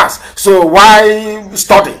 you will pass. So why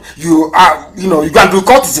study? You go and do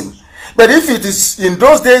cultism. But if it is in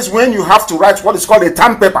those days when you have to write what is called a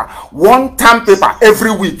term paper, one term paper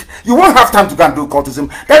every week, you won't have time to go and do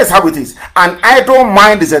cultism. That is how it is. An idle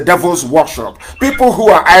mind is a devil's workshop. People who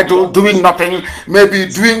are idle, doing nothing, maybe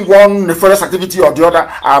doing one nefarious activity or the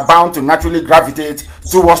other, are bound to naturally gravitate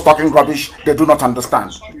towards talking rubbish they do not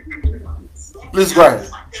understand. Please go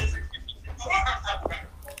ahead.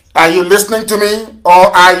 Are you listening to me, or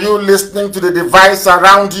are you listening to the device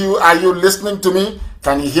around you? Are you listening to me?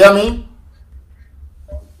 Can you hear me?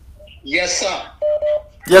 Yes, sir.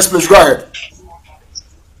 Yes, please go ahead.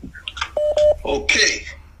 Okay.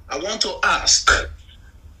 I want to ask,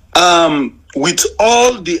 with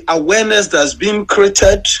all the awareness that's been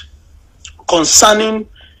created concerning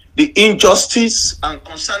the injustice and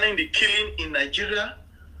concerning the killing in Nigeria,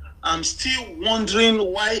 I'm still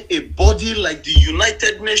wondering why a body like the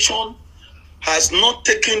United Nations has not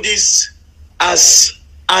taken this as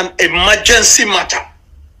an emergency matter.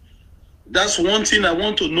 That's one thing I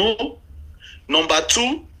want to know. Number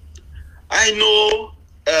two, I know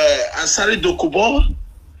Asari Dokubo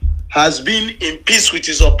has been in peace with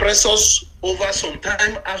his oppressors over some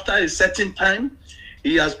time. After a certain time,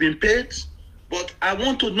 he has been paid. But I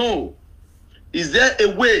want to know, is there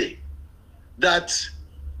a way that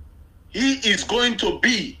he is going to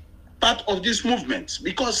be part of this movement?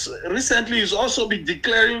 Because recently he's also been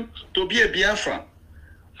declaring to be a Biafran.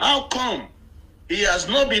 How come he has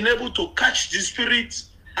not been able to catch the spirit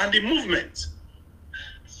and the movement?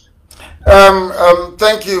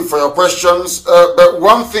 Thank you for your questions. But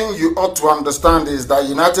one thing you ought to understand is that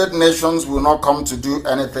United Nations will not come to do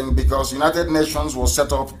anything, because United Nations was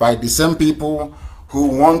set up by the same people who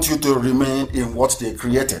want you to remain in what they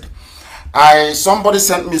created. Somebody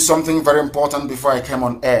sent me something very important before I came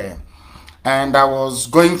on air, and I was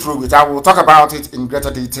going through it. I will talk about it in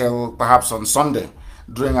greater detail perhaps on Sunday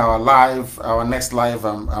during our next live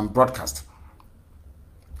broadcast.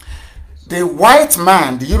 The white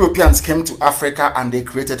man, the Europeans, came to Africa and they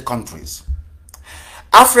created countries.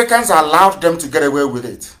 Africans allowed them to get away with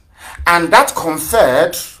it, and that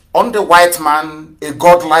conferred on the white man a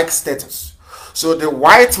godlike status. So the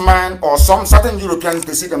white man, or some certain Europeans,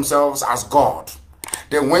 they see themselves as God.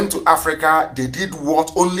 They went to Africa. They did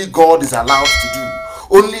what only God is allowed to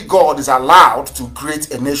do. Only God is allowed to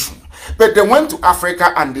create a nation. But they went to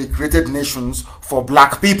Africa and they created nations for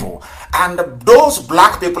black people. And those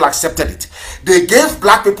black people accepted it. They gave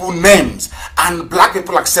black people names and black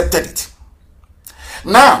people accepted it.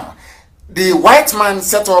 Now, the white man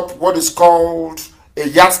set up what is called a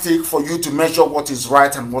yardstick for you to measure what is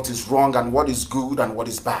right and what is wrong and what is good and what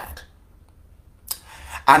is bad.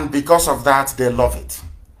 And because of that, they love it.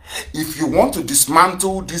 If you want to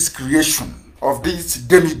dismantle this creation of these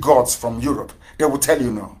demigods from Europe, they will tell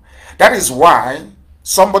you no. That is why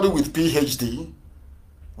somebody with PhD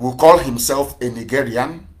will call himself a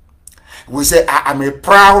Nigerian. He will say, I am a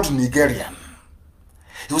proud Nigerian.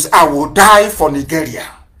 He will say, I will die for Nigeria.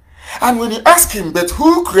 And when you ask him, but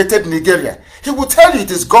who created Nigeria? He will tell you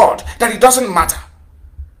it is God, that it doesn't matter.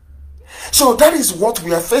 So that is what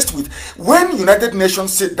we are faced with. When United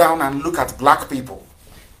Nations sit down and look at black people,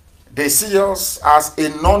 they see us as a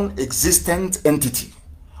non-existent entity.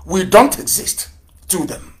 We don't exist to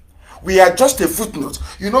them. We are just a footnote.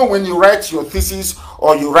 You know, when you write your thesis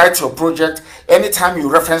or you write your project, anytime you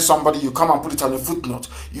reference somebody, you come and put it on a footnote.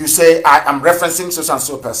 You say, I am referencing so and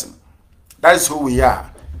so person. That is who we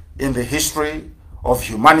are in the history of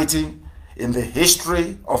humanity, in the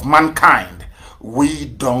history of mankind. We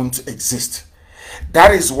don't exist.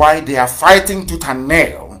 That is why they are fighting tooth and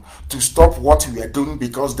nail to stop what we are doing,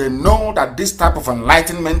 because they know that this type of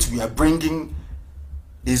enlightenment we are bringing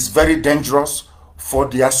is very dangerous for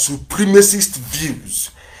their supremacist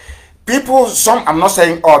views. People, some, I'm not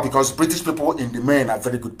saying all, because British people in the main are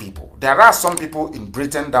very good people. There are some people in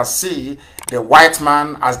Britain that see the white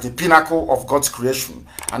man as the pinnacle of God's creation.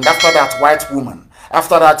 And after that, white woman.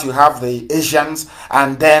 After that, you have the Asians,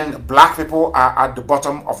 and then black people are at the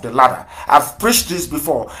bottom of the ladder. I've preached this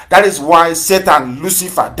before. That is why Satan,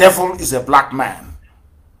 Lucifer, devil is a black man.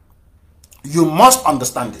 You must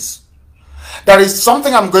understand this. There is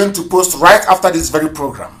something I'm going to post right after this very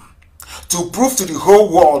program to prove to the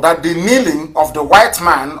whole world that the kneeling of the white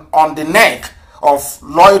man on the neck of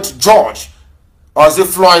Lloyd George, or is it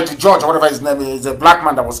Floyd George, or whatever his name is, a black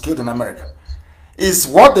man that was killed in America, is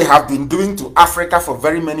what they have been doing to Africa for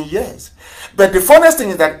very many years. But the funniest thing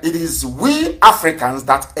is that it is we Africans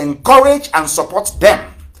that encourage and support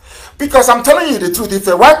them. Because I'm telling you the truth, if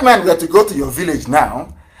a white man were to go to your village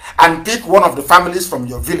now and pick one of the families from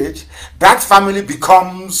your village, that family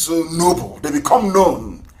becomes noble. They become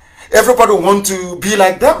known. Everybody wants to be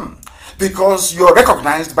like them because you're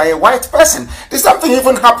recognized by a white person. There's something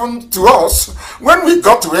even happened to us when we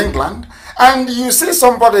got to England, and you see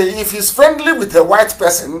somebody, if he's friendly with a white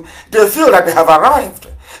person, they feel that they have arrived.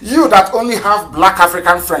 You that only have black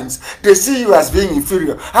African friends, they see you as being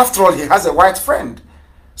inferior. After all, he has a white friend.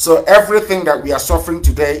 So everything that we are suffering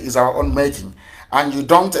today is our own making. And you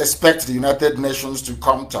don't expect the United Nations to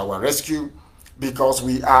come to our rescue, because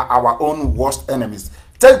we are our own worst enemies.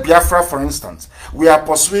 Take Biafra, for instance. We are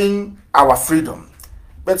pursuing our freedom.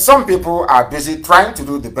 But some people are busy trying to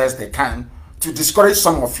do the best they can to discourage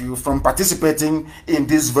some of you from participating in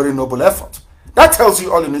this very noble effort. That tells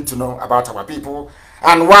you all you need to know about our people,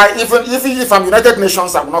 and why even if I'm United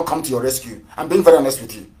Nations, I will not come to your rescue. I'm being very honest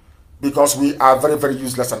with you, because we are very, very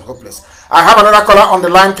useless and hopeless. I have another caller on the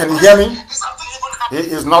line. Can you hear me? He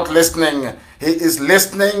is not listening. He is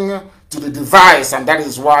listening to the device, and that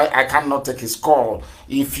is why I cannot take his call.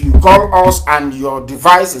 If you call us and your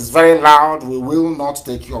device is very loud, we will not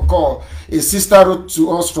take your call. A sister wrote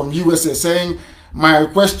to us from USA saying, my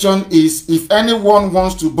question is, if anyone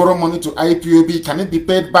wants to borrow money to IPOB, can it be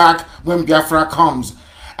paid back when Biafra comes?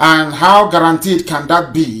 And how guaranteed can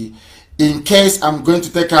that be in case I'm going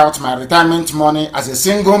to take out my retirement money as a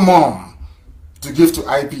single mom to give to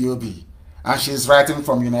IPOB? And she's writing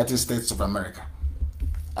from United States of America.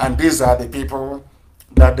 And these are the people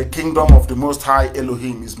that the kingdom of the Most High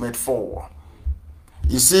Elohim is made for.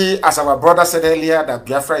 You see, as our brother said earlier, that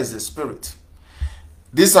Biafra is a spirit.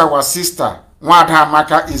 This our sister, Nwada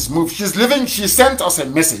Amaka, is moved. She's living, she sent us a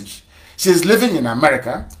message. She's living in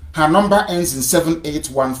America. Her number ends in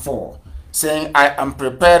 7814, saying, I am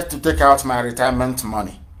prepared to take out my retirement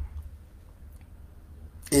money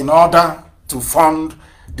in order to fund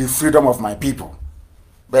the freedom of my people.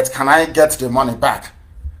 But can I get the money back?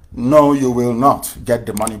 No, you will not get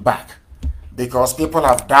the money back, because people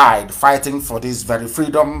have died fighting for this very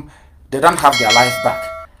freedom. They don't have their life back.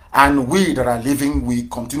 And we that are living, we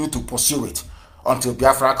continue to pursue it until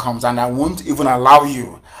Biafra comes. And I won't even allow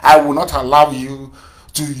you, I will not allow you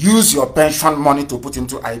to use your pension money to put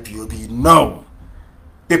into IPOB. No.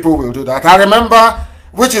 People will do that. I remember,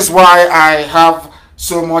 which is why I have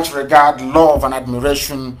so much regard, love, and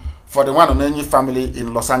admiration for the Nwanonenyi family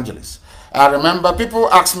in Los Angeles. I remember people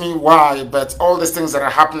ask me why, but all these things that are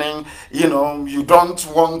happening, you know, you don't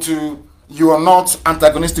want to, you are not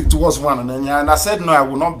antagonistic towards Nwanonenyi. And I said, no, I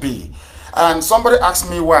will not be. And somebody asked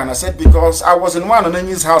me why, and I said, because I was in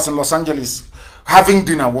Nwanonenyi's house in Los Angeles having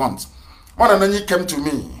dinner once. Nwanonenyi came to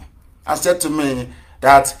me and said to me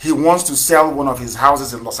that he wants to sell one of his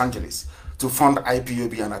houses in Los Angeles to fund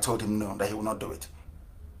IPOB, and I told him no, that he will not do it.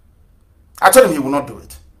 I told him he will not do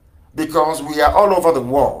it because we are all over the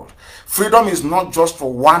world. Freedom is not just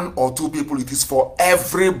for one or two people, it is for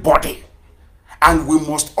everybody. And we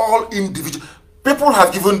must all individually. People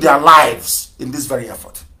have given their lives in this very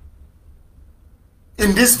effort.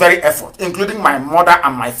 In this very effort, including my mother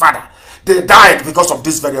and my father. They died because of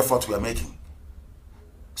this very effort we are making.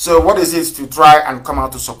 So what is it to try and come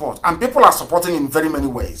out to support? And people are supporting in very many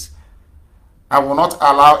ways. I will not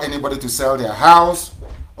allow anybody to sell their house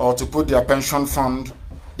or to put their pension fund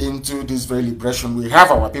into this very liberation. We have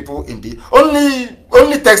our people in the...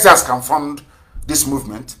 Only Texas can fund this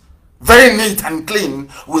movement. Very neat and clean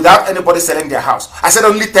without anybody selling their house. I said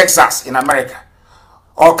only Texas in America.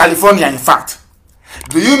 Or California, in fact.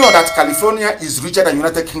 Do you know that California is richer than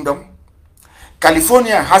United Kingdom?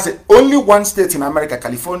 California has only one state in America.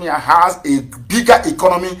 California has a bigger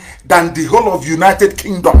economy than the whole of United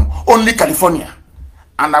Kingdom. Only California.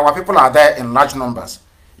 And our people are there in large numbers.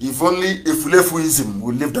 If only Ifulefuism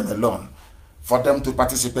will leave them alone for them to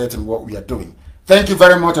participate in what we are doing. Thank you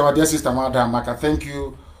very much, our dear sister Mada Amaka. Thank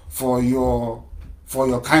you for your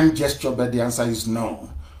kind gesture, but the answer is no.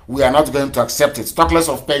 We are not going to accept it. Talk less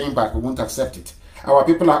of paying back. We won't accept it. Our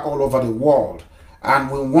people are all over the world, and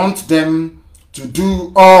we want them to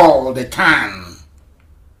do all they can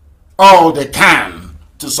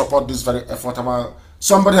to support this very effort.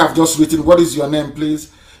 Somebody have just written, what is your name, please?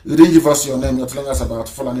 You didn't give us your name. You're telling us about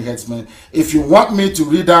Fulani headsmen. If you want me to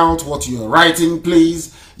read out what you're writing,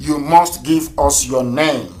 please, you must give us your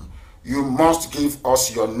name. You must give us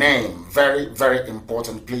your name. Very, very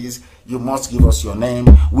important, please. You must give us your name.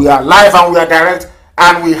 We are live and we are direct.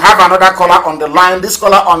 And we have another caller on the line. This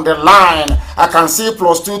caller on the line, I can see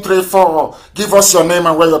 +234. Give us your name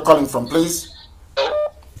and where you're calling from, please.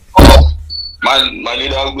 My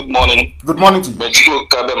leader, good morning. Good morning to you.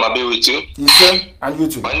 With you. Yes, and you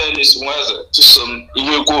too. My name is Mazi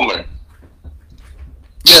Nnamdi.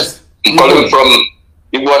 Yes. I'm calling from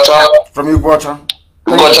Iguacha. From Iguacha.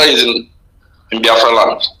 Iguacha is in Biafra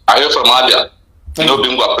land. I hear from Abia. You know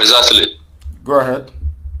Bingwa precisely. Go ahead.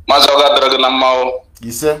 Mazaga Dragonamao.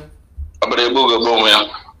 Yes, sir.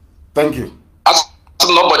 Thank you.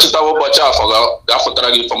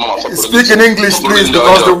 Speak in English, please,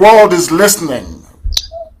 because the world is listening.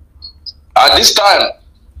 At this time,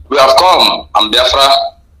 we have come, and Biafra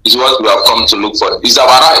is what we have come to look for. It's our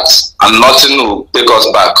rights, and nothing will take us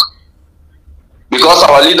back. Because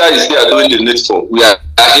our leader is there doing the needful, we are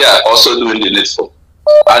here also doing the needful.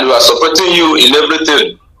 And we are supporting you in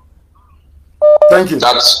everything. Thank you.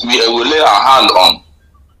 That we will lay our hand on.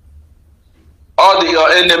 All your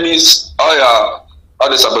enemies, all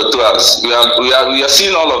the saboteurs, we are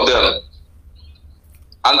seeing all of them.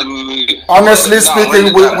 And honestly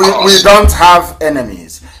speaking, we don't have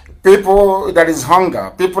enemies. People, there is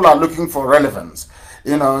hunger. People are looking for relevance.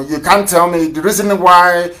 You know, you can't tell me the reason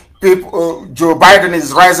why Joe Biden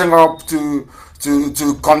is rising up to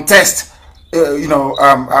contest,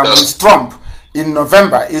 with Trump in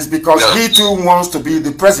November is because he too wants to be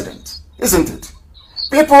the president, isn't it?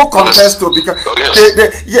 People contest to become,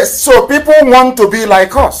 yes, so people want to be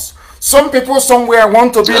like us. Some people somewhere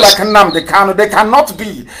want to be like Nnamdi Kanu. They cannot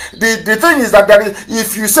be. The thing is that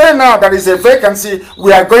if you say now there is a vacancy,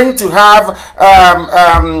 we are going to have,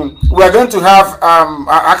 how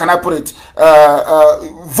can I put it,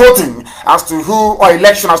 voting as to who, or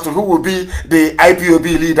election as to who will be the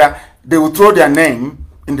IPOB leader. They will throw their name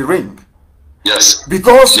in the ring. Yes.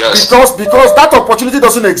 Because that opportunity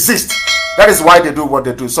doesn't exist. That is why they do what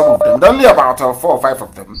they do. Some of them, only about 4 or 5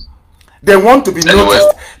 of them. They want to be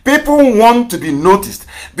noticed. People want to be noticed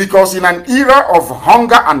because in an era of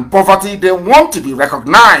hunger and poverty, they want to be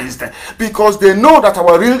recognized because they know that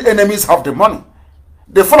our real enemies have the money.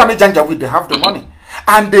 The Fulani Janjaweed, they have the money.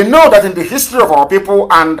 And they know that in the history of our people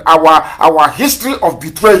and our history of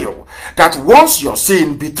betrayal, that once you're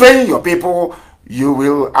seen betraying your people, you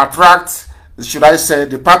will attract, should I say,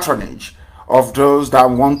 the patronage of those that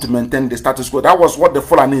want to maintain the status quo. That was what the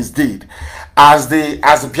Fulanis did. As the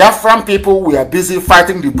Biafran people, we are busy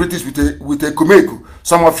fighting the British with a Kumeku.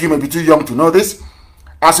 Some of you may be too young to know this.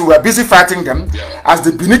 As we were busy fighting them, as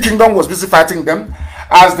the Benin Kingdom was busy fighting them,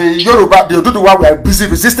 as the Yoruba, the Oduduwa were busy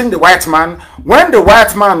resisting the white man, when the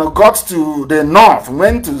white man got to the north,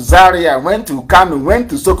 went to Zaria, went to Kanu, went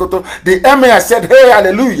to Sokoto, the emir said, hey,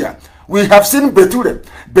 hallelujah, we have seen Beture.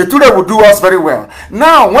 Beture will do us very well.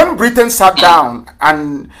 Now, when Britain sat down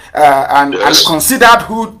and considered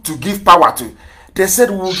who to give power to, they said,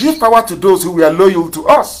 we will give power to those who were loyal to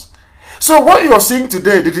us. So what you're seeing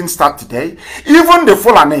today didn't start today. Even the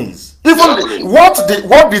Fulanese, what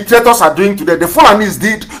the traitors are doing today, the Fulanese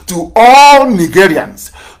did to all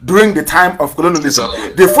Nigerians during the time of colonialism.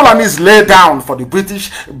 The Fulanese lay down for the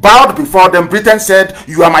British, bowed before them. Britain said,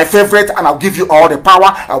 you are my favorite, and I'll give you all the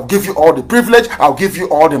power, I'll give you all the privilege, I'll give you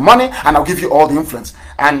all the money, and I'll give you all the influence.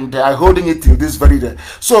 And they are holding it till this very day.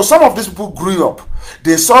 So some of these people grew up.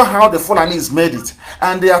 They saw how the Fulanese made it,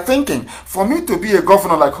 and they are thinking, for me to be a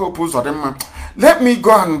governor like Hopus or them, let me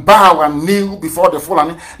go and bow and kneel before the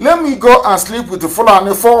Fulani. Let me go and sleep with the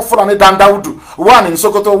Fulani, 4 Fulani Dandaudu, 1 in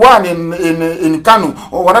Sokoto, 1 in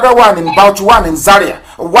Kanu, or another 1 in Bauchi, 1 in Zaria,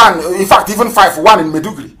 1, in fact, even 5, 1 in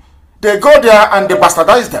Meduguri. They go there and they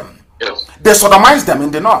bastardize them. Yes. They sodomize them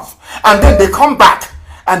in the north, and then they come back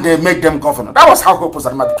and they make them governor. That was how Hopus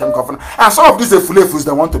Adama became governor. And some of these Efulefus,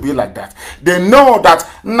 they want to be like that. They know that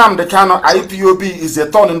Nnamdi Kanu IPOB is a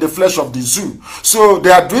thorn in the flesh of the zoo. So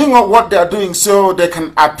they are doing what they are doing so they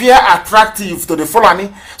can appear attractive to the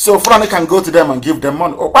Fulani, so Fulani can go to them and give them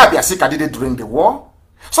money. Obabi Asika did it during the war.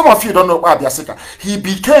 Some of you don't know Obabi Asika. He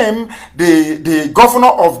became the governor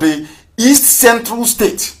of the East Central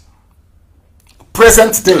State,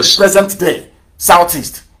 present day,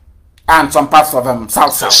 Southeast, and some parts of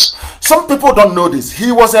South. Some people don't know this.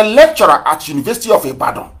 He was a lecturer at University of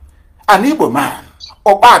Ibadan, an Igbo man,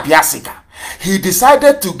 Obabi Asika. He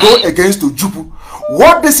decided to go against Ojukwu.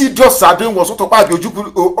 What these idiots are doing was what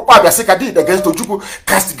Obabi Asika did against Ojukwu.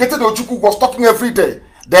 Castigated Ojukwu, was talking every day.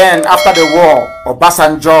 Then after the war,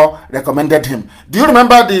 Obasanjo recommended him. Do you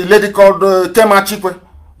remember the lady called Tema Chikwe,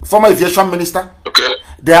 former aviation minister? Okay.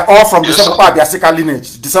 They are all from the same Obabi Asika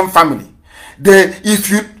lineage, the same family.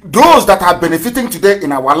 Those that are benefiting today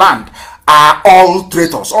in our land are all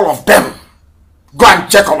traitors, all of them. Go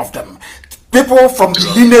and check all of them. People from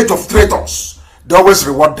the lineage of traitors, they always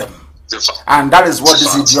reward them. And that is what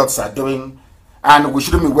these idiots are doing. And we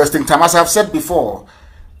shouldn't be wasting time. As I've said before,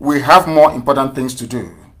 we have more important things to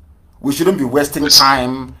do. We shouldn't be wasting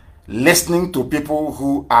time listening to people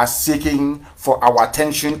who are seeking for our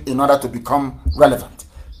attention in order to become relevant.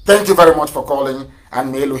 Thank you very much for calling,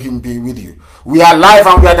 and may Elohim be with you. We are live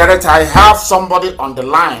and we are direct. I have somebody on the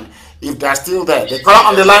line. If they're still there, the caller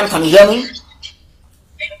on the line, can you hear me?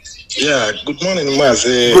 Yeah, good morning,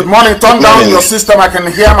 Mazi. Good morning. Turn down your system. I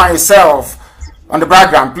can hear myself on the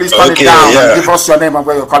background. Please turn it down and give us your name and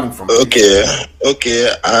where you're calling from. Okay.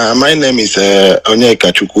 My name is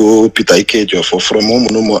Onyeka Chukwu Peter Ikejo from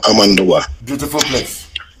Umunumo Amandowa. Beautiful place.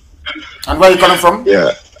 And where are you calling from?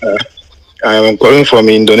 Yeah. I'm calling from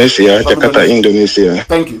Indonesia, Jakarta, Indonesia.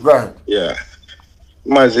 Thank you. Go ahead. Yeah.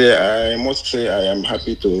 Mazi, I must say I am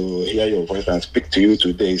happy to hear your voice and speak to you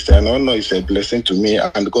today. It's an honor, it's a blessing to me,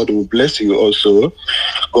 and God will bless you also.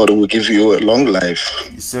 God will give you a long life.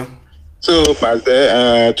 Yes, sir. So,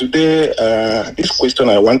 Mazi, today, this question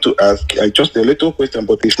I want to ask, just a little question,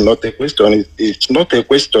 but it's not a question. It's not a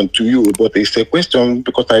question to you, but it's a question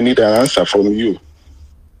because I need an answer from you.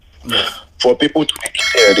 Yes. For people to be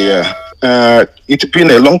clear there. It's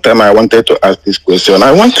been a long time I wanted to ask this question.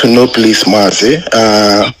 I want to know, please, Mazi,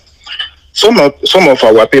 some of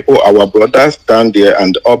our people, our brothers down there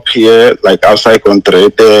and up here, like outside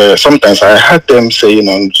country, sometimes I heard them saying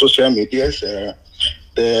on social media,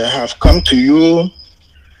 they have come to you,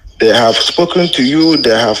 they have spoken to you,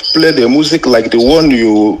 they have played the music like the one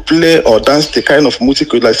you play or dance the kind of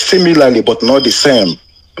music you like similarly, but not the same.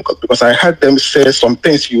 Because I heard them say some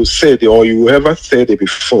things you said or you ever said it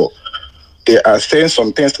before. They are saying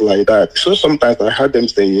some things like that. So sometimes I heard them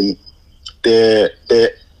saying they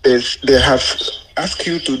have asked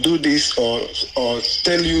you to do this or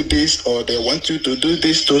tell you this, or they want you to do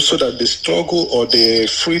this so that the struggle or the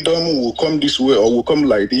freedom will come this way or will come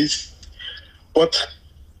like this. But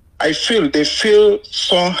I feel they feel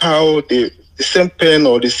somehow the same pain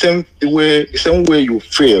or the same way you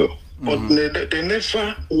feel. But they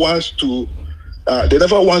never want to. They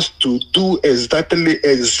never want to do exactly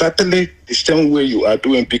the same way you are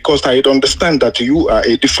doing, because I understand that you are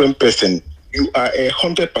a different person. You are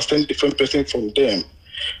 100% different person from them,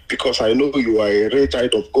 because I know you are a real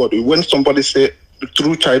child of God. When somebody say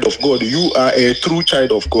true child of God, you are a true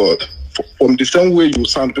child of God from the same way you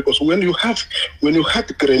sound. Because when you had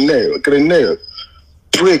grenade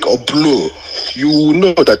break or blow, you will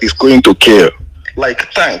know that it's going to kill.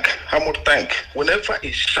 like tank, hammer tank. Whenever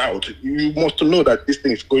it shouts, you must know that this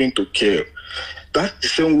thing is going to kill. That's the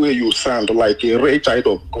same way you sound, like a rare child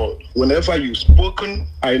of God. Whenever you've spoken,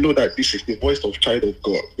 I know that this is the voice of child of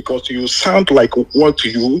God, because you sound like what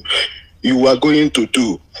you are going to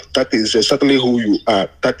do. That is certainly who you are.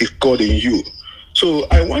 That is God in you. So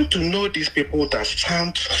I want to know these people that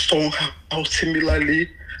sound somehow similarly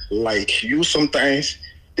like you. Sometimes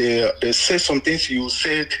they say some things you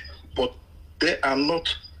said, but they are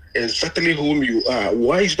not exactly whom you are.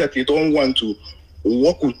 Why is that you don't want to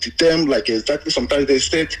work with them like exactly? Sometimes they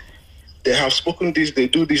said they have spoken this, they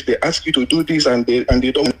do this, they ask you to do this, and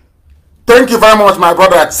they don't. Thank you very much, my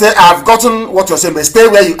brother. Say I've gotten what you're saying, but stay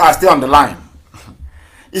where you are, stay on the line.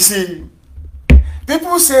 You see,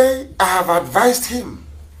 people say I have advised him,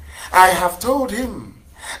 I have told him,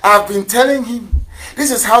 I've been telling him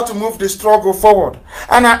this is how to move the struggle forward.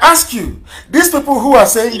 And I ask you, these people who are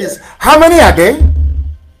saying this, how many are they?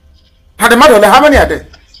 How many are they?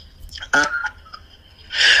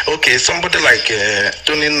 Okay, somebody like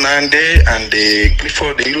Tony Nnamdi and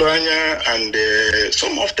Clifford Iloanya and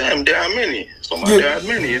some of them, there are many. There are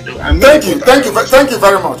many. Thank you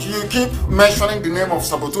very much. You keep mentioning the name of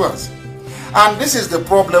saboteurs. And this is the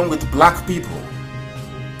problem with black people.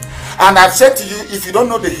 And I've said to you, if you don't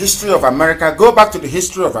know the history of America, go back to the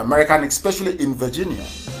history of America, and especially in Virginia.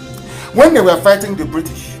 When they were fighting the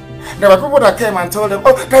British, there were people that came and told them,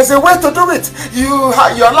 oh, there's a way to do it. You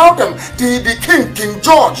allow them. King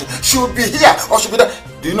George should be here or should be there.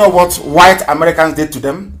 Do you know what white Americans did to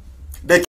them?